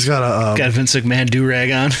he's got a Vince McMahon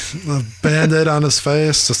do-rag on. A Band-Aid on his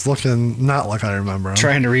face, just looking not like I remember him.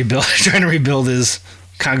 Trying to rebuild his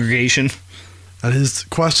congregation. And he's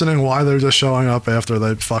questioning why they're just showing up after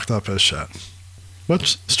they fucked up his shit.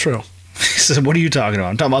 Which is true. He said, what are you talking about?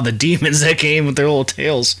 I'm talking about the demons that came with their little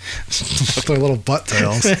tails. With their little butt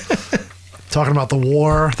tails. Talking about the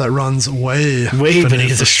war that runs way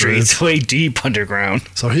beneath the streets, way deep underground.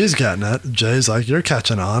 So he's getting it. Jay's like, you're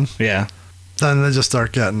catching on. Yeah. Then they just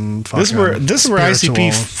start getting fucking This is where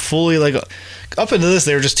ICP fully, like, up into this,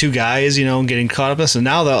 they were just two guys, getting caught up in this, and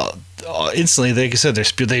now instantly, like I said,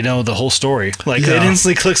 they know the whole story. Like, it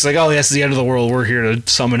instantly clicks, like, oh, this is the end of the world, we're here to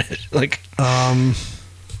summon it. Like,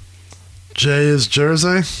 Jay's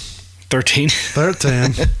jersey? 13.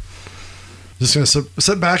 Just gonna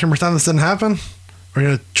sit back and pretend this didn't happen? We're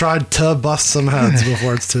gonna try to bust some heads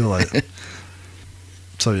before it's too late.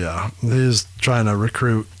 So yeah, he's trying to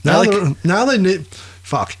recruit. Now they need...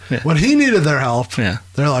 Fuck. Yeah. When he needed their help, they're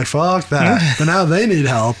like, fuck that. But now they need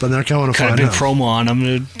help, and they're coming to find him. Kind of big promo on him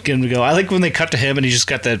to get him to go. I like when they cut to him, and he just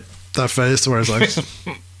got that face where he's like...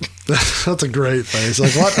 That's a great face.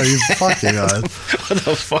 Like, what are you fucking guys? What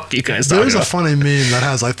the fuck you guys There's a funny meme that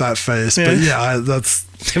has like that face, but that's...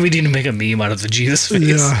 We need to make a meme out of the Jesus face.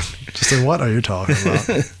 Yeah. Just like, what are you talking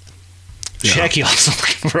about? Jackie also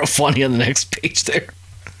looking real funny on the next page there.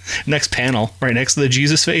 Next panel, right next to the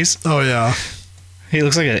Jesus face. Oh, yeah. He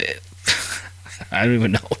looks like I don't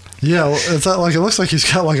even know. Yeah, well, it's not like it looks like he's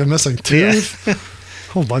got like a missing tooth. Yeah.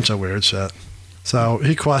 Whole bunch of weird shit. So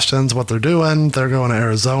he questions what they're doing. They're going to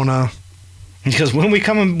Arizona. Because when are you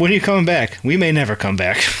coming back? We may never come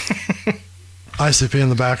back. ICP in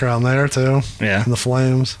the background there too. Yeah. And the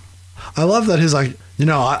flames. I love that he's like,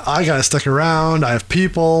 I gotta stick around. I have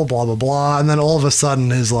people, blah blah blah. And then all of a sudden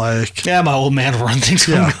he's like, yeah, my old man run things.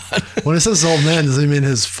 Yeah. When he says old man, does he mean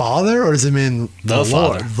his father or does he mean the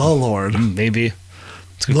Lord? The Lord. Maybe.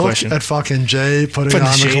 It's a good Look question. at fucking Jay putting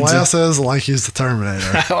on the glasses like he's the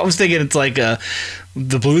Terminator. I was thinking it's like the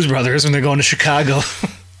Blues Brothers when they're going to Chicago.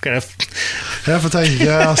 Kind of half a tank of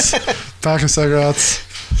gas, pack of cigarettes.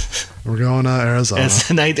 We're going to Arizona. It's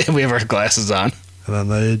the night that we have our glasses on. And then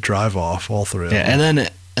they drive off, all three of them. Yeah, and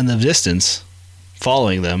then in the distance,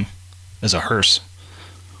 following them, is a hearse.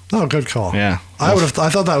 Oh, good call. Yeah, I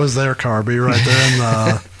thought that was their car, but you're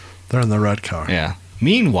right. They're in the red car. Yeah.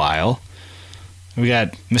 Meanwhile, we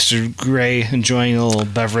got Mr. Gray enjoying a little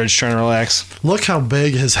beverage, trying to relax. Look how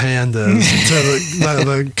big his hand is to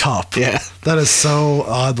the cup. Yeah. That is so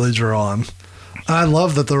oddly drawn. And I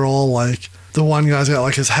love that they're all like, the one guy's got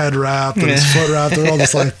like his head wrapped and his foot wrapped. They're all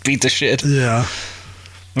just like... beat the shit. Yeah.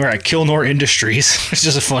 All right, Kilnor Industries. It's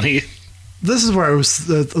just a funny... This is where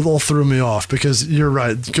it all threw me off because you're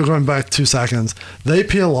right. Going back 2 seconds, they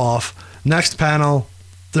peel off. Next panel,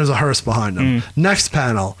 there's a hearse behind them. Next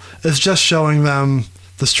panel, it's just showing them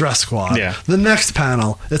the stress squad. Yeah. The next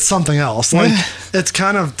panel, it's something else. Like it's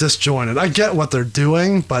kind of disjointed. I get what they're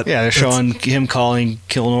doing, but yeah, they're showing him calling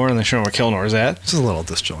Kilnor, and they're showing where Kilnor is at. It's a little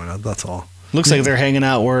disjointed. That's all. Looks like they're hanging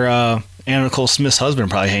out where Anna Nicole Smith's husband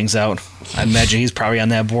probably hangs out. I imagine he's probably on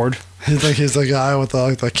that board. You think he's the guy with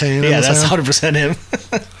the cane? Yeah, in his that's hand? 100% him.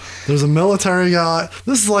 There's a military guy.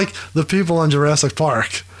 This is like the people in Jurassic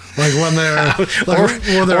Park. Like when they're...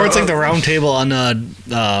 or it's like the round table on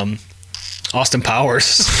Austin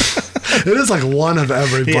Powers. It is like one of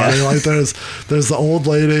everybody. Yeah. Like there's the old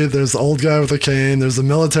lady, there's the old guy with a cane, there's the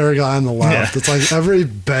military guy on the left. Yeah. It's like every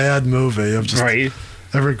bad movie of just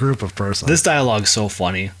every group of persons. This dialogue's so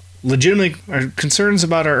funny. Legitimately, our concerns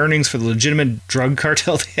about our earnings for the legitimate drug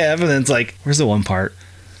cartel they have, and then it's like, where's the one part?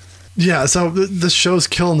 Yeah, so this shows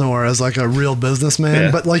Kilnor as like a real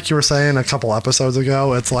businessman, but like you were saying a couple episodes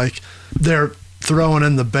ago, it's like they're throwing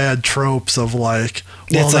in the bad tropes of like,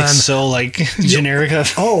 well, it's then, like so like generic.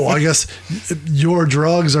 I guess your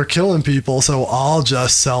drugs are killing people, so I'll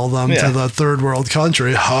just sell them to the third world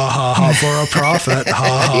country. Ha ha ha, for a profit. Ha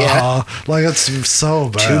ha ha. Like it's so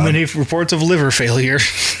bad. Too many reports of liver failure.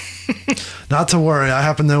 Not to worry, I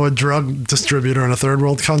happen to know a drug distributor in a third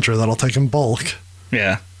world country that'll take in bulk.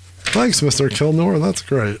 Yeah. Thanks, Mr. Kilnor. That's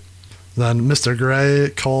great. Then Mr.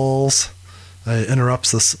 Gray calls,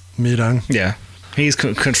 interrupts this meeting. Yeah. He's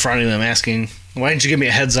confronting them, asking, why didn't you give me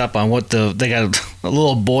a heads up on what they got a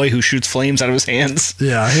little boy who shoots flames out of his hands?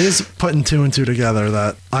 Yeah, he's putting two and two together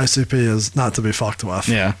that ICP is not to be fucked with.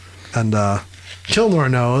 Yeah. And Kilnor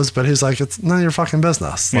knows, but he's like, it's none of your fucking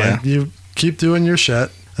business. Like, you keep doing your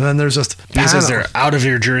shit. And then there's just... He says they're out of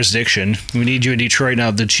your jurisdiction. We need you in Detroit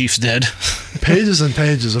now the chief's dead. Pages and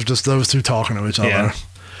pages of just those two talking to each other. Yeah.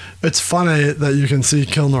 It's funny that you can see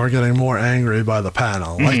Kilnor getting more angry by the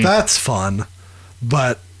panel. Like, that's fun,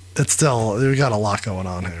 but it's still... You got a lot going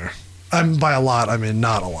on here. And by a lot, I mean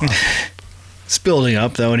not a lot. It's building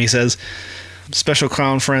up, though, and he says, special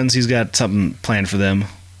clown friends, he's got something planned for them.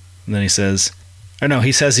 And then he says... I know,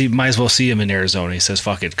 he says he might as well see him in Arizona. He says,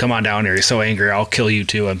 fuck it, come on down here. He's so angry, I'll kill you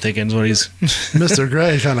too. I'm thinking is what he's... Mr.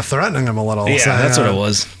 Gray kind of threatening him a little. Yeah, saying, that's what it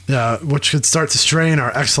was. Yeah, which could start to strain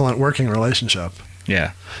our excellent working relationship.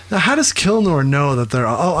 Yeah. Now, how does Kilnor know that they're...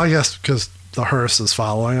 Oh, I guess because the hearse is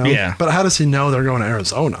following him. Yeah. But how does he know they're going to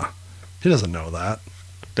Arizona? He doesn't know that.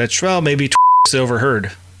 That's, well, maybe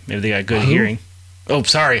overheard. Maybe they got good hearing. Oh,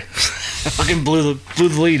 sorry. Fucking blew the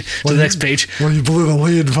lead to the next page. Well, you blew the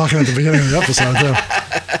lead fucking at the beginning of the episode, too.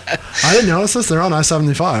 I didn't notice this. They're on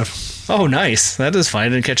I-75. Oh, nice. That is fine. I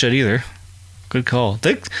didn't catch that either. Good call.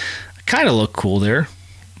 They kind of look cool there.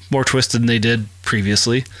 More twisted than they did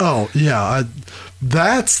previously. Oh, yeah.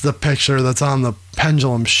 That's the picture that's on the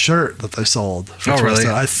pendulum shirt that they sold for Twisted. Really?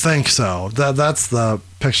 I think so. That's the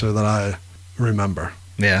picture that I remember.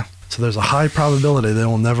 Yeah. So there's a high probability they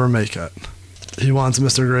will never make it. He wants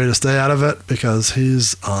Mr. Gray to stay out of it because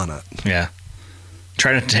he's on it. Yeah.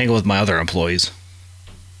 Try not to tangle with my other employees.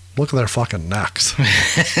 Look at their fucking necks.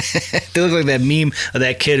 They look like that meme of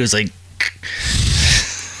that kid who's like...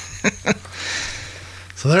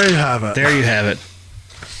 So there you have it. There you have it.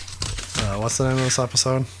 What's the name of this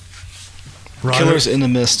episode? Killers in the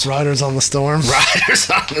Mist. Riders on the Storm. Riders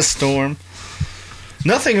on the Storm.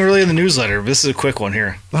 Nothing really in the newsletter. This is a quick one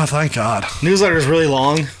here. Oh, thank God. Newsletter is really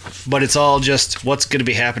long, but it's all just what's going to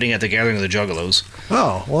be happening at the Gathering of the Juggalos.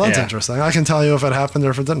 Oh, well, that's interesting. I can tell you if it happened or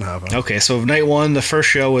if it didn't happen. Okay, so night one, the first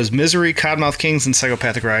show was Misery, Codmouth Kings, and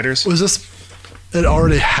Psychopathic Riders. Was this... It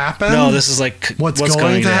already happened? No, this is like what's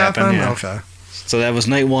going to happen. Yeah. Okay. So that was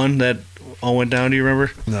night one that all went down. Do you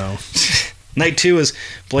remember? No. Night two is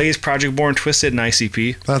Blaze, Project Born, Twisted, and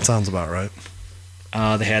ICP. That sounds about right.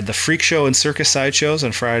 They had the Freak Show and Circus sideshows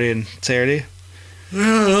on Friday and Saturday.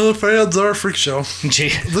 Yeah, the fans are a freak show.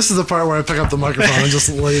 This is the part where I pick up the microphone and just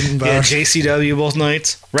lean back. Yeah, JCW both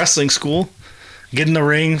nights. Wrestling school. Get in the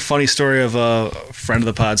ring. Funny story of a friend of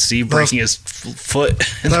the pod, Steve, breaking his foot.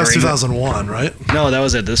 That was 2001, right? No, that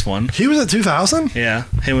was at this one. He was at 2000? Yeah.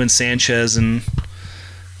 Him and Sanchez and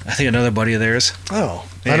I think another buddy of theirs. Oh.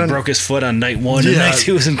 And he broke his foot on night 1 and night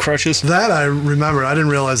 2 was in crutches. That I remember. I didn't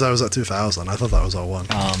realize I was at 2000. I thought that was 01.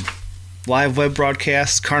 Live web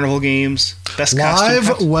broadcasts, carnival games, best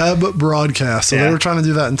live web broadcast. So Yeah. they were trying to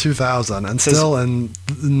do that in 2000, and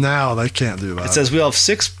now they can't do that. It says we'll have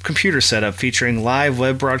 6 computers set up featuring live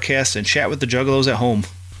web broadcasts and chat with the Juggalos at home.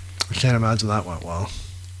 I can't imagine that went well.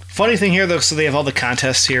 Funny thing here, though, so they have all the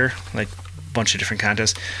contests here, like a bunch of different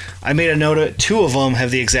contests. I made a note of 2 of them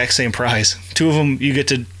have the exact same prize. 2 of them, you get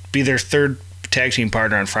to be their third tag team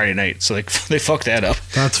partner on Friday night. So they fucked that up.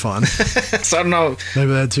 That's fun. So I don't know.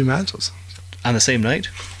 Maybe they had 2 matches. On the same night?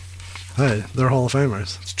 Hey, they're Hall of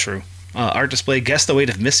Famers. It's true. Art display, guess the weight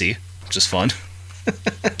of Missy, which is fun.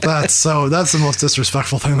 That's the most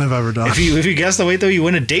disrespectful thing they've ever done. If you guess the weight, though, you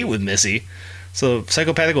win a date with Missy. So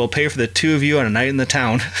Psychopathic will pay for the 2 of you on a night in the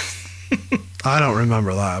town. I don't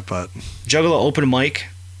remember that, but... Juggalo open mic,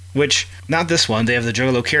 which, not this one, they have the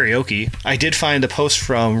Juggalo karaoke. I did find a post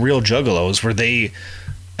from Real Juggalos where they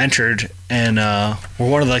entered and were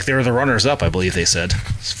one of they were the runners-up, I believe they said.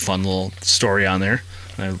 It's a fun little story on there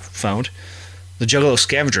I found. The Juggalo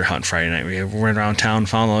scavenger hunt Friday night. We went around town,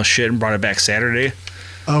 found all the shit, and brought it back Saturday.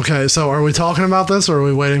 Okay, so are we talking about this, or are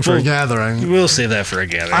we waiting for a gathering? We'll save that for a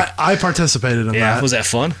gathering. I participated in that. Was that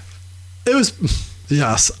fun? It was...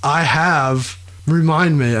 Yes, I have...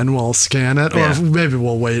 Remind me, and we'll scan it, or maybe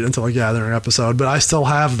we'll wait until a gathering episode, but I still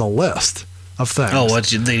have the list of things. Oh, what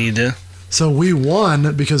did they need to... So we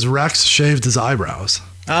won because Rex shaved his eyebrows.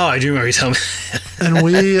 Oh, I do remember you telling me.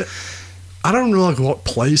 And I don't know what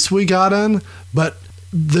place we got in, but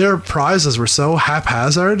their prizes were so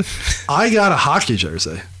haphazard. I got a hockey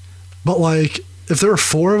jersey. But if there were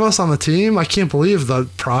 4 of us on the team, I can't believe the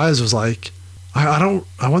prize was I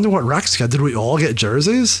wonder what Rex got. Did we all get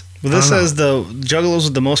jerseys? Well, this says the Juggalos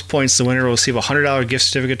with the most points, the winner will receive a $100 gift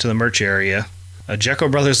certificate to the merch area, a Jekyll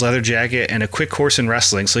Brothers leather jacket, and a quick course in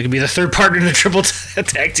wrestling, so he can be the third partner in a triple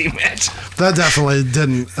tag team match. That definitely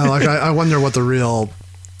didn't. I wonder what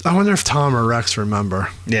I wonder if Tom or Rex remember.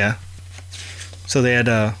 Yeah. So they had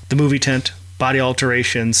the movie tent, body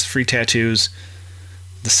alterations, free tattoos,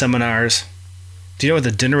 the seminars. Do you know what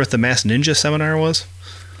the Dinner with the Masked Ninja seminar was?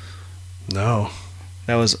 No.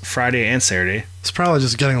 That was Friday and Saturday. It's probably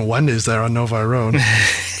just getting a Wendy's there on Novi Road.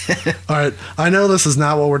 All right. I know this is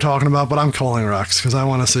not what we're talking about, but I'm calling Rex because I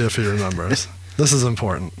want to see if he remembers. This is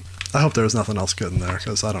important. I hope there's nothing else good in there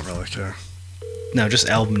because I don't really care. No, just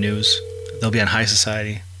album news. They'll be on High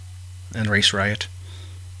Society and Race Riot.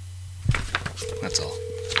 That's all.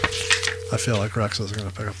 I feel like Rex is going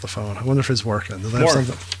to pick up the phone. I wonder if he's working. Do they have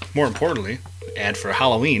something? More importantly, ad for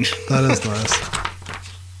Halloween. That is nice.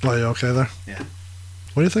 Well, you okay there? Yeah.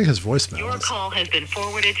 What do you think his voicemail Your is? call has been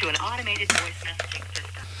forwarded to an automated voice messaging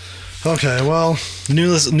system. Okay, well...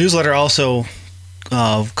 Newsletter also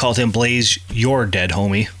called him Blaze, your dead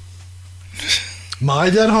homie. My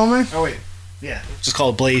dead homie? Oh, wait. Yeah. Just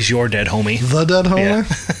called Blaze, your dead homie. The dead homie?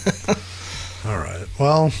 Yeah. All right.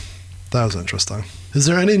 Well, that was interesting. Is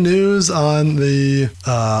there any news on the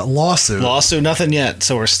lawsuit? Lawsuit, nothing yet.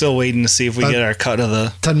 So we're still waiting to see if we get our cut of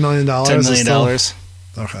the $10 million. $10 million.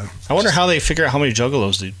 Okay. I wonder how they figure out how many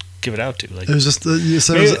Juggalos to give it out to. It was just you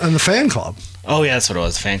said it was in the fan club. Oh yeah, that's what it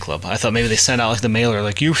was, the fan club. I thought maybe they sent out the mailer,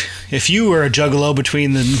 if you were a Juggalo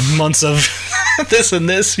between the months of this and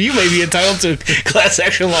this, you may be entitled to a class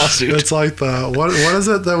action lawsuit. It's like the what is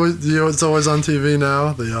it that it's always on TV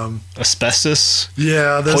now? The asbestos.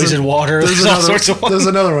 Yeah, poison water. There's all sorts of ones. There's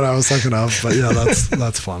another one I was thinking of, but yeah,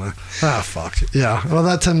 that's funny. Fuck yeah. Well,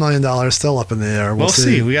 that $10 million is still up in the air. We'll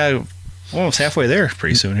see. We got almost halfway there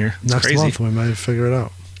pretty soon here. It's next crazy. month we may figure it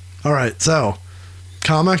out. All right, so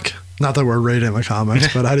comic. Not that we're rating the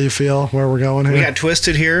comics, but how do you feel where we're going here? We got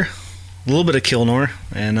Twisted here, a little bit of Kilnor,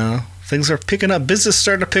 and things are picking up. Business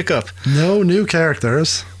starting to pick up. No new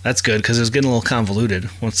characters. That's good because it was getting a little convoluted.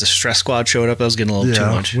 Once the Stress Squad showed up, that was getting a little too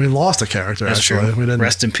much. We lost a character. That's actually. true. We didn't.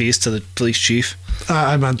 Rest in peace to the police chief.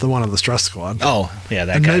 I meant the one of the Stress Squad. Oh, yeah,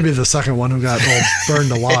 that and guy. Maybe the second one who got all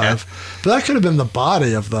burned alive. Yeah. But that could have been the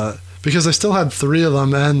body of because they still had 3 of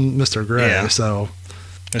them and Mr. Gray. Yeah. So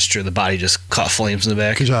that's true. The body just caught flames in the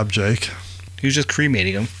back. Good job, Jake. He was just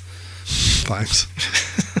cremating him. Thanks.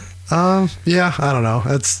 Yeah, I don't know.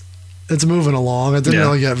 It's moving along. It didn't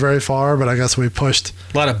really get very far, but I guess we pushed.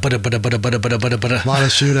 A lot of a lot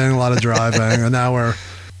of shooting, a lot of driving, and now we're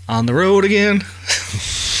on the road again.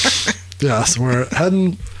 Yes, we're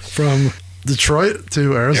heading from Detroit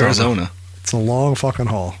to Arizona. It's a long fucking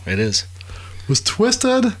haul. It is. Was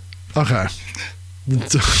Twisted? Okay. We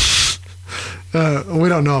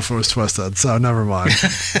don't know if it was Twisted, so never mind.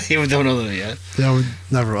 You don't know that yet. Yeah,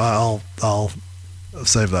 I'll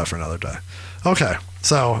save that for another day. Okay,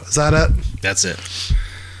 so is that it? That's it.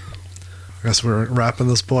 I guess we're wrapping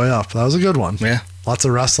this boy up. That was a good one. Yeah. Lots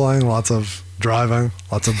of wrestling, lots of driving,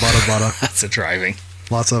 lots of butter. Lots of driving.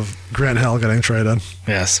 Lots of Grant Hill getting traded.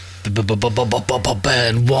 Yes. Ben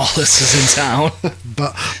Wallace is in town.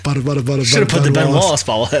 Butter. Should have put the Ben Wallace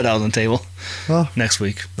bobblehead out on the table. Well, next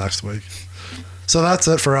week. So that's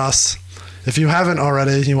it for us. If you haven't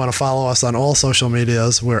already, you want to follow us on all social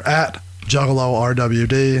medias. We're at Juggalo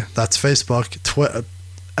RWD. That's Facebook,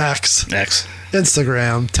 X,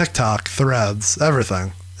 Instagram, TikTok, Threads,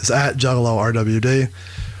 everything is at Juggalo RWD.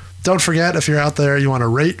 Don't forget, if you're out there, you want to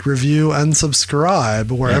rate, review, and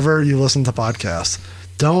subscribe wherever you listen to podcasts.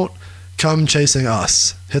 Don't come chasing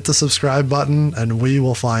us. Hit the subscribe button, and we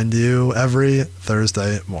will find you every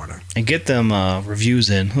Thursday morning. And get them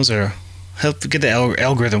reviews in. Those are help get the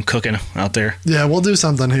algorithm cooking out there. Yeah, we'll do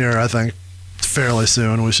something here, I think, fairly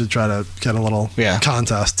soon. We should try to get a little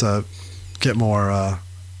contest to get more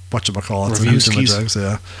whatchamacallits. Reviews.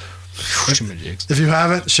 Yeah. If you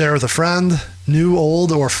haven't, share with a friend. New,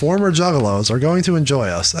 old, or former juggalos are going to enjoy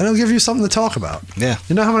us, and it'll give you something to talk about. Yeah.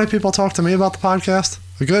 You know how many people talk to me about the podcast?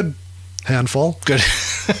 A good handful. Good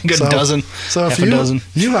dozen. So if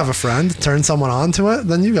you have a friend, turn someone on to it,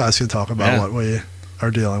 then you guys can talk about what we are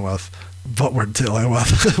dealing with. What we're dealing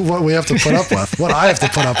with. What we have to put up with. What I have to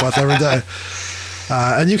put up with every day.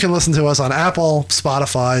 And you can listen to us on Apple,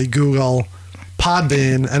 Spotify, Google,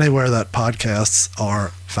 Podbean, anywhere that podcasts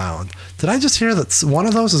are found. Did I just hear that one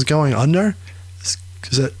of those is going under?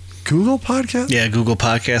 Is it Google Podcast? Yeah, Google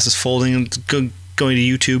Podcast is folding and going to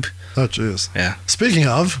YouTube. Oh, jeez. Yeah. Speaking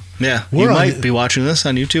of... Yeah, you might be watching this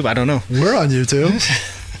on YouTube. I don't know. We're on YouTube.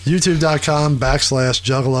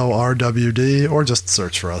 YouTube.com/JuggaloRWD, or just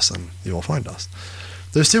search for us and you will find us.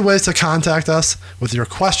 There's 2 ways to contact us with your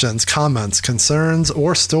questions, comments, concerns,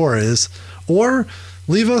 or stories, or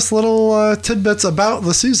leave us little tidbits about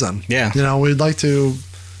the season. Yeah. You know, we'd like to...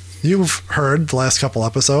 You've heard the last couple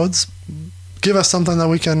episodes. Give us something that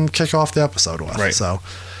we can kick off the episode with. Right. So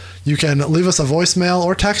you can leave us a voicemail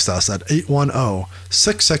or text us at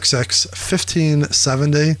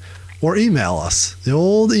 810-666-1570, or email us. The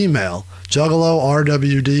old email,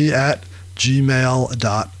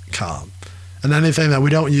 juggalorwd@gmail.com. And anything that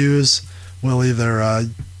we don't use, we'll either,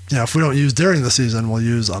 if we don't use during the season, we'll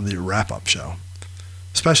use on the wrap-up show.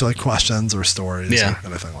 Especially questions or stories or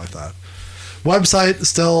anything like that. Website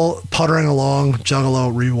still puttering along,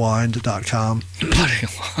 juggalorewind.com. Puttering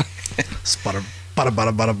along.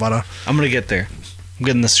 Butter. I'm going to get there. I'm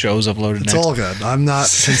getting the shows uploaded It's next. all good. I'm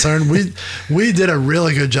not concerned. We did a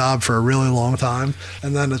really good job for a really long time,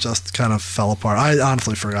 and then it just kind of fell apart. I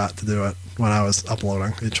honestly forgot to do it when I was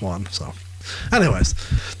uploading each one. So, anyways,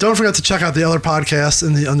 don't forget to check out the other podcasts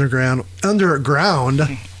in the underground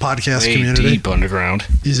podcast community. Deep underground.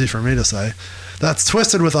 Easy for me to say. That's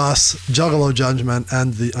Twisted with Us, Juggalo Judgment,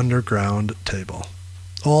 and the Underground Table.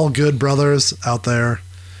 All good brothers out there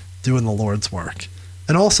doing the Lord's work.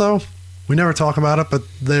 And also, we never talk about it, but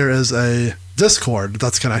there is a Discord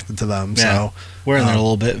that's connected to them. Yeah, so we're in there a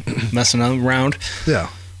little bit, messing around. Yeah,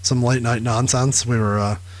 some late night nonsense. We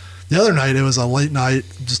were the other night. It was a late night,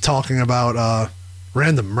 just talking about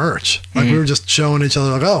random merch. Like we were just showing each other,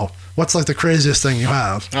 like, oh, what's like the craziest thing you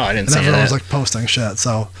have? Oh, I didn't and see everyone that. was like posting shit.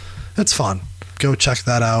 So it's fun. Go check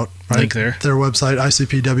that out. Right? Link there. Their website,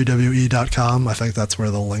 icpwwe.com. I think that's where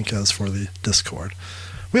the link is for the Discord.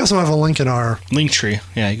 We also have a link in our Linktree.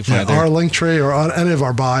 Yeah, you can find it there. Our Linktree, or on any of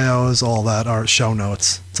our bios, all that, our show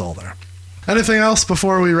notes. It's all there. Anything else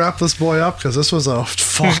before we wrap this boy up? Because this was a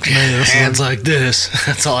fuck me. Hands like this.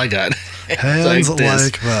 That's all I got. Hands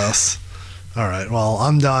like this. All right. Well,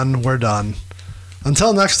 I'm done. We're done.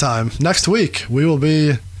 Until next time. Next week, we will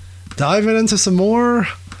be diving into some more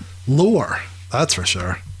lore. That's for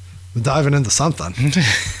sure. We're diving into something.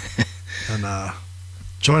 And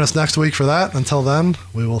join us next week for that. Until then,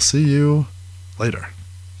 we will see you later.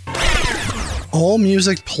 All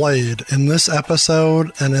music played in this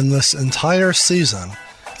episode and in this entire season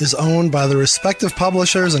is owned by the respective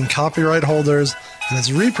publishers and copyright holders, and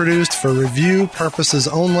is reproduced for review purposes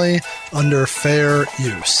only under fair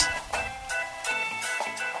use.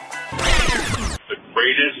 The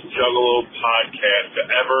greatest Juggalo podcast to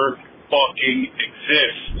ever fucking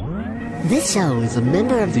exist. This show is a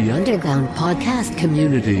member of the Underground Podcast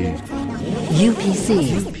Community.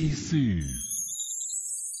 UPC.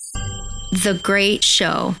 The Great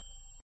Show.